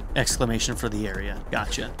the exclamation for the area.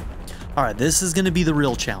 Gotcha. Alright, this is going to be the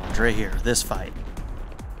real challenge right here, this fight.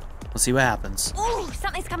 Let's see what happens. Ooh,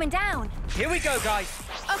 something's coming down. Here we go, guys.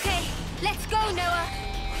 Okay, let's go, Noah.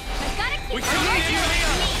 I've got it. We can need you,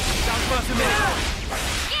 Mia. Down for a minute.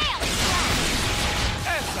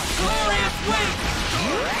 Essa! Glorious wing!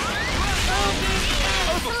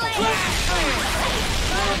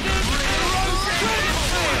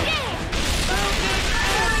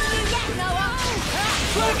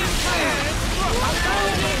 Dragon tail.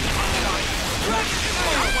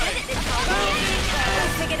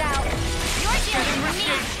 Figure it out. You're dealing with me.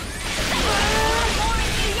 More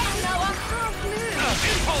in you yet, Noah.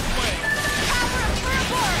 Impulse wing! Power of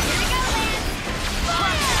Purple. Here we go,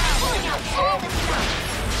 Lanz. Pulling out all the stuff.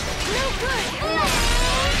 No good.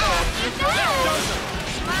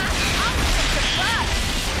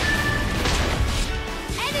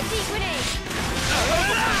 Energy grenade.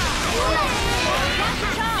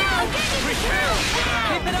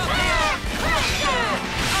 Keep it up, Mia.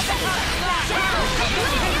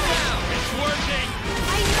 It's working!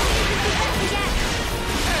 I know you can do better yet.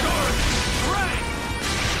 Right!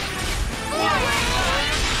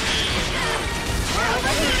 Crash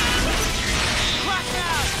out. My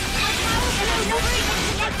power can over even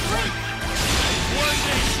to next week.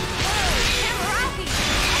 Working! Never happy.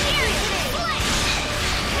 Here it is.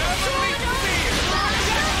 You're dealing with me.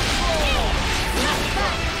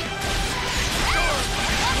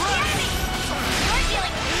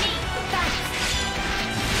 Thanks.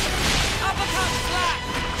 Uppercut slash.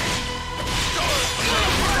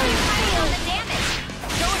 Feel the damage.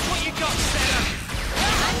 Show us what you got, Sena.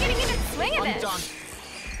 I'm gonna get a swing of it. Done.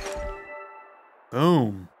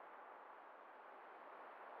 Boom.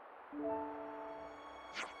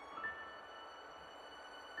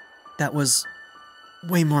 That was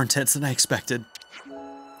way more intense than I expected.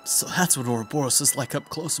 So that's what Ouroboros is like up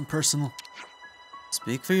close and personal.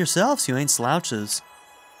 Speak for yourselves, you ain't slouches.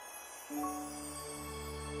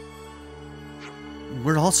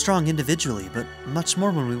 We're all strong individually, but much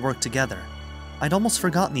more when we work together. I'd almost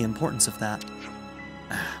forgotten the importance of that.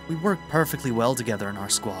 We work perfectly well together in our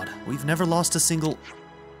squad. We've never lost a single...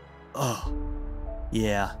 Oh.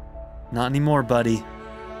 Yeah. Not anymore, buddy.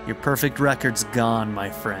 Your perfect record's gone, my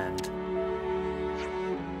friend.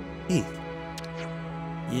 Heath.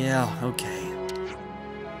 Yeah, okay.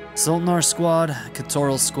 Sultanar squad,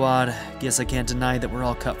 Katoral squad. Guess I can't deny that we're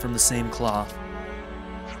all cut from the same cloth.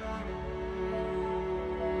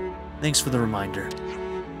 Thanks for the reminder.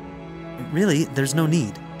 Really, there's no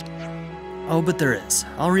need. Oh, but there is.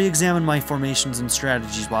 I'll re-examine my formations and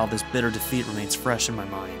strategies while this bitter defeat remains fresh in my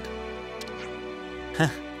mind. Heh,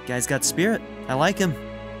 guy's got spirit. I like him.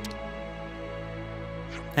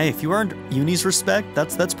 Hey, if you earned Eunie's respect,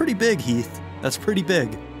 that's pretty big, Heath. That's pretty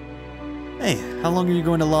big. Hey, how long are you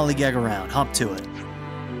going to lollygag around? Hop to it.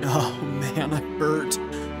 Oh man, I hurt.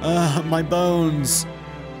 My bones.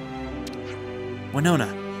 Winona,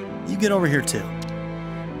 you get over here too.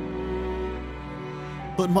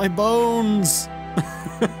 But my bones!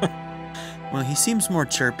 Well, he seems more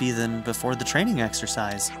chirpy than before the training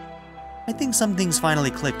exercise. I think something's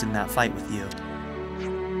finally clicked in that fight with you.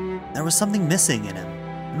 There was something missing in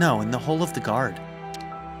him. No, in the whole of the guard.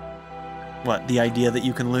 What, the idea that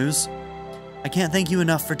you can lose? I can't thank you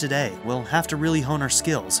enough for today. We'll have to really hone our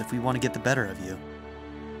skills if we want to get the better of you.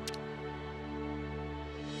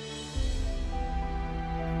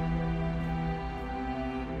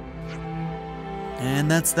 And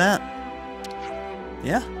that's that.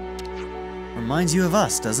 Yeah. Reminds you of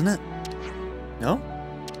us, doesn't it? No?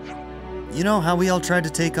 You know how we all tried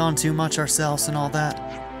to take on too much ourselves and all that?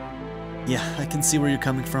 Yeah, I can see where you're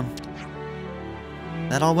coming from.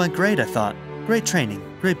 That all went great, I thought. Great training,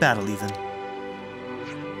 great battle even.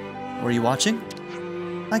 Were you watching?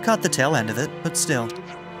 I caught the tail end of it, but still.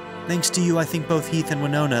 Thanks to you, I think both Heath and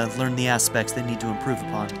Winona have learned the aspects they need to improve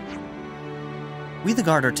upon. We the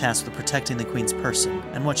Guard are tasked with protecting the Queen's person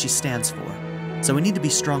and what she stands for. so we need to be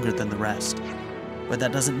stronger than the rest. But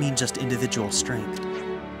that doesn't mean just individual strength.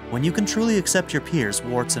 When you can truly accept your peers,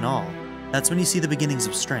 warts and all, that's when you see the beginnings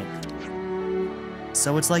of strength.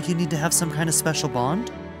 So it's like you need to have some kind of special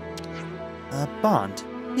bond? A bond.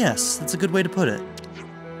 Yes, that's a good way to put it.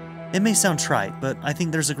 It may sound trite, but I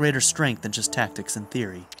think there's a greater strength than just tactics and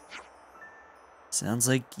theory. Sounds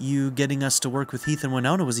like you getting us to work with Heath and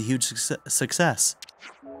Winona was a huge success.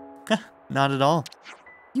 Not at all.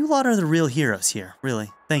 You lot are the real heroes here, really.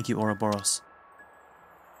 Thank you, Ouroboros.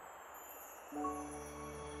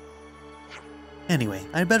 Anyway,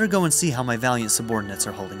 I'd better go and see how my valiant subordinates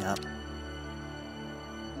are holding up.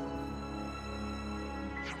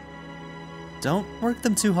 Don't work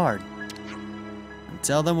them too hard. And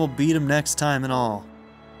tell them we'll beat them next time and all.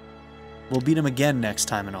 We'll beat them again next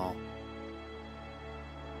time and all.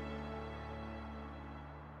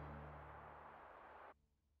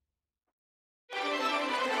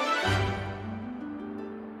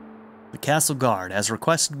 The Castle Guard. As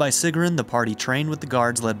requested by Sigrun, the party trained with the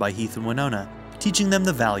guards led by Heath and Winona, teaching them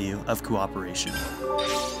the value of cooperation.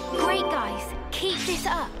 Great, guys. Keep this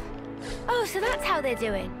up. Oh, so that's how they're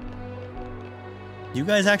doing. You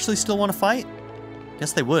guys actually still want to fight?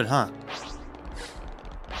 Guess they would, huh?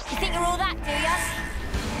 You think you're all that, do ya?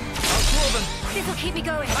 I'll claw them. This'll keep me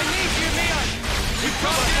going. I need you, Mio. You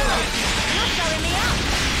can't do it. You're showing me up.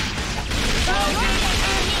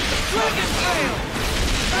 Dragon tail.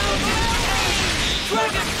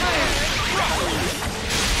 Dragon tail.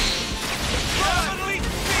 Heavenly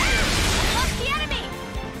spear. Lost the enemy.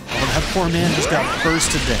 Oh, that poor man just got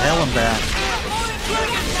bursted to hell and back.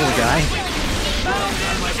 Poor guy.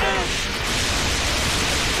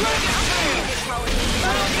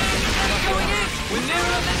 We're near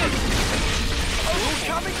our limit. All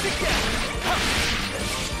coming together.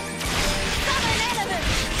 Summon element.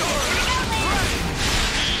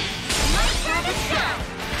 My turn to shine.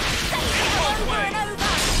 Say it over and over.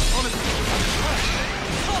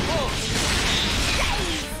 No love.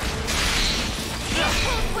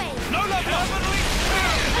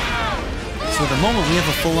 So at the moment we have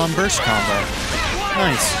a full-on burst combo.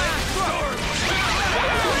 Nice.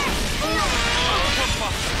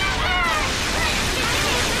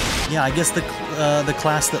 Yeah, I guess the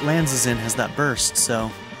class that Lanz is in has that burst, so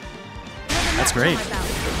that's great.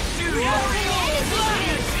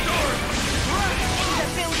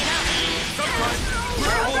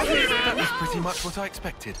 That was pretty much what I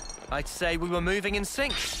expected. I'd say we were moving in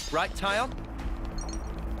sync, right, Taion?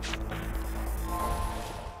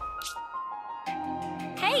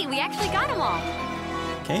 Hey, we actually got them all.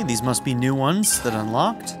 Okay, these must be new ones that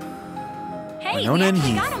unlocked. Hey, we Winona and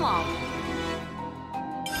actually Heath. got them all.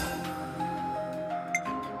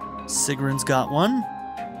 Sigrun's got one.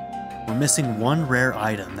 We're missing one rare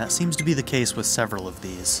item. That seems to be the case with several of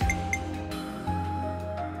these.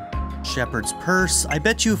 Shepherd's Purse. I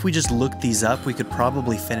bet you if we just looked these up, we could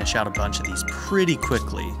probably finish out a bunch of these pretty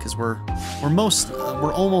quickly, because we're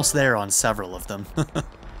almost there on several of them.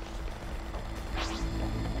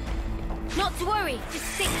 Not to worry, just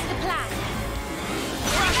stick to the plan.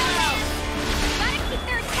 Gotta keep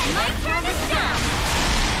their attention. My turn to shine.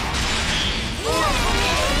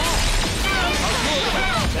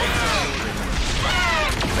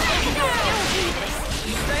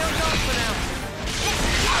 You stay on guard for now.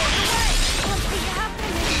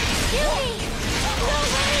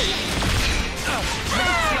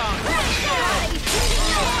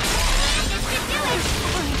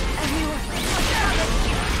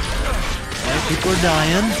 People are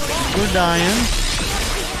dying. People are dying.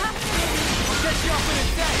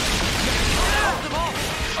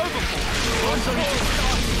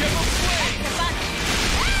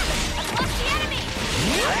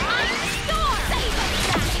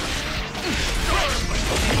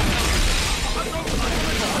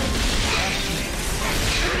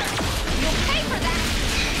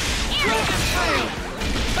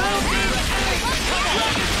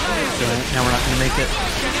 So now we're not going to make it.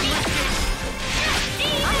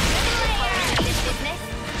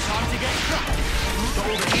 Time to get cracked. Got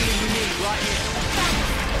all the healing you need right here.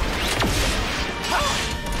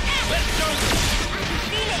 Let's go. I can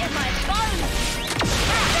feel it in my bones.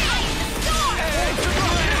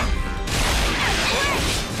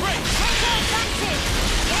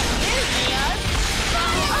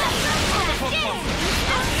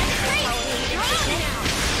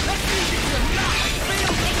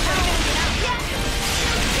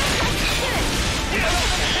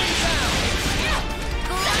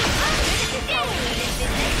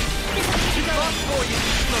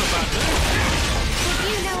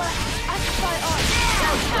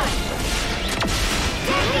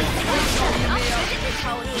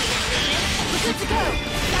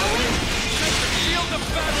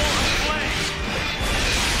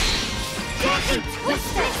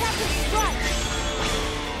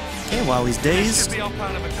 Okay, while he's dazed, Should be our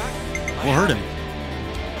plan of attack. we'll hurt him.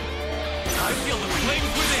 I feel the flames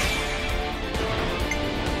within.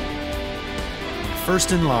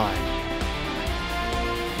 First in line.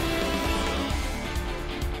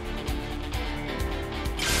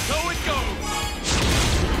 So it goes.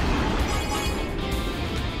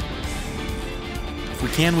 If we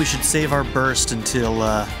can, we should save our burst until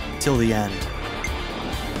the end.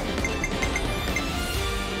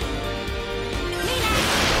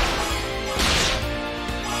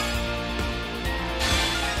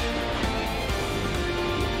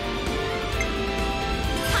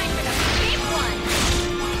 Time for the big one.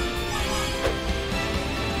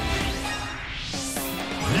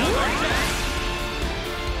 Now attack.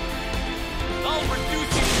 I'll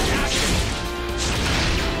reduce you to action.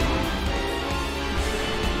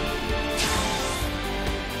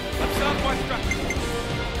 Observe my strategy.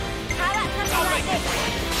 How about something like this?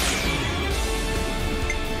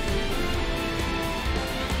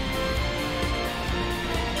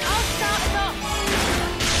 I'll start us off.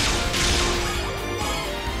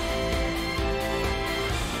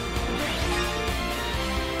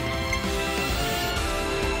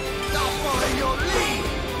 I'll follow your lead.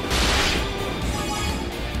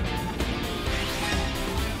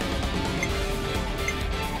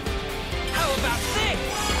 How about this?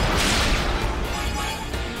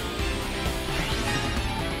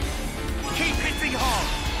 Keep hitting hard.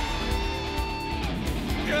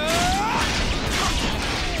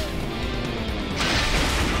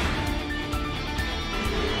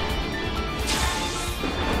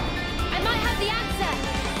 I might have the answer.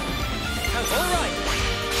 All right.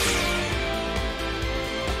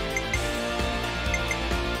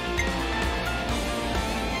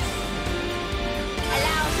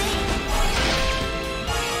 Allow me.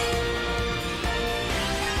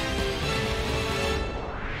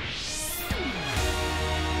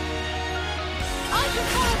 I can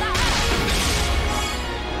follow that up.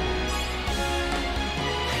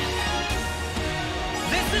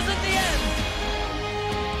 This isn't the end.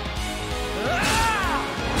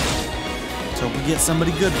 Let's hope we get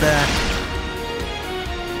somebody good back.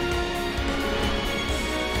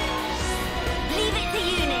 Leave it to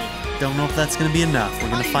Eunie. Don't know if that's going to be enough. We're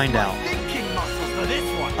going to find out. Thinking muscles for this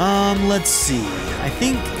one. Let's see. I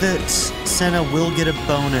think that Sena will get a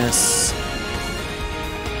bonus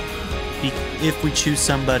if we choose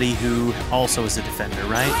somebody who also is a defender,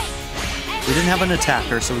 right? We didn't have an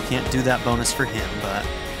attacker, so we can't do that bonus for him, but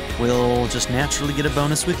we'll just naturally get a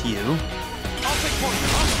bonus with you. I'll take point.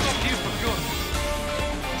 I'll stop you for good.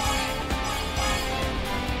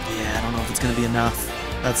 Yeah, I don't know if it's going to be enough.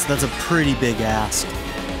 That's a pretty big ask.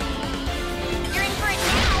 You're in for it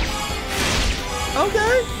now.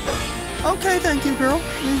 Okay. Okay, thank you, girl. Oh,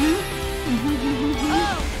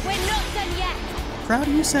 we're not done yet. Proud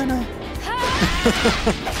of you, Sena.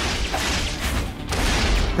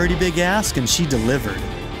 Pretty big ask, and she delivered.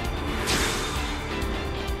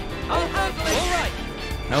 I'll handle it. All right.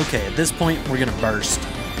 Okay, at this point, we're gonna burst.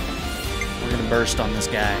 We're gonna burst on this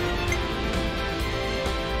guy.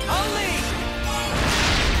 I'll lead.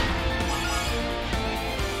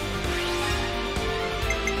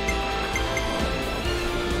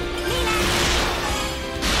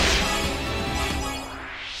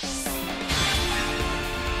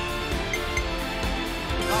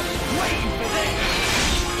 Waiting for this.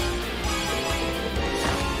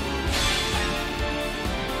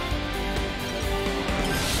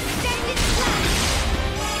 Send it flat.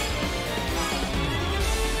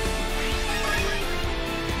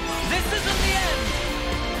 This isn't the end.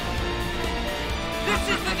 This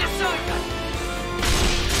is the decider.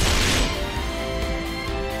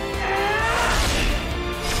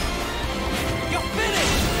 You're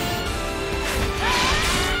finished.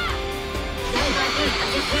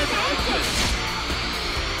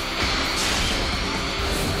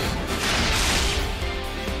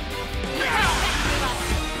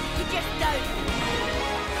 You just don't.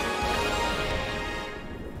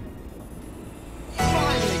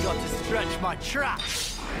 Finally got to stretch my trap.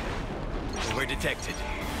 We're detected.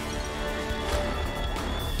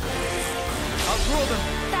 I'll draw them.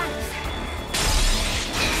 Thanks.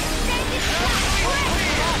 Send it flat.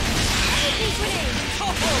 Energy grenade.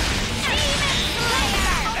 Demon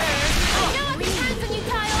Slayer. No one can hands on you,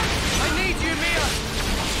 Taion. I need you, Mia.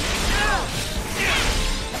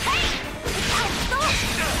 Hey! It's out. Stop.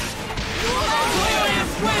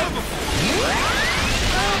 Glorious whip.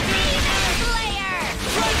 Demon Slayer.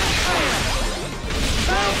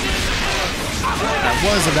 I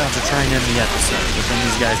was about to try and end the episode, but then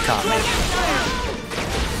these guys caught me.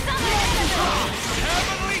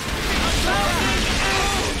 Heavenly.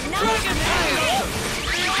 Dragon Tail.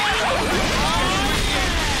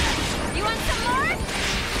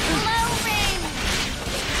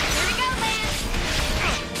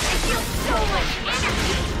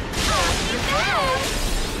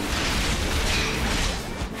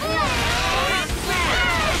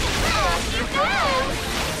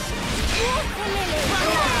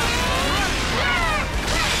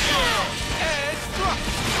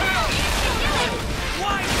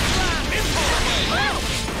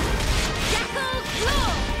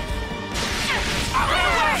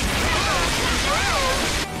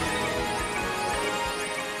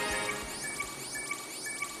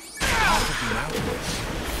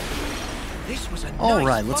 This was a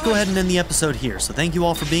Alright, let's go ahead and end the episode here. So thank you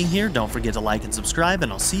all for being here. Don't forget to like and subscribe,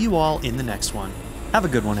 and I'll see you all in the next one. Have a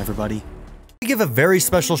good one, everybody. I give a very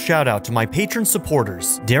special shout out to my patron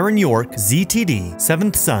supporters: Darren York, ZTD,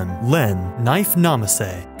 7th Son, Len, Knife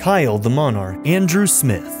Namaste, Kyle the Monarch, Andrew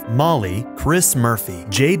Smith, Molly, Chris Murphy,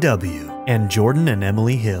 JW, and Jordan and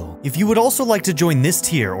Emily Hill. If you would also like to join this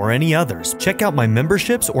tier or any others, check out my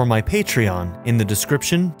memberships or my Patreon in the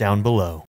description down below.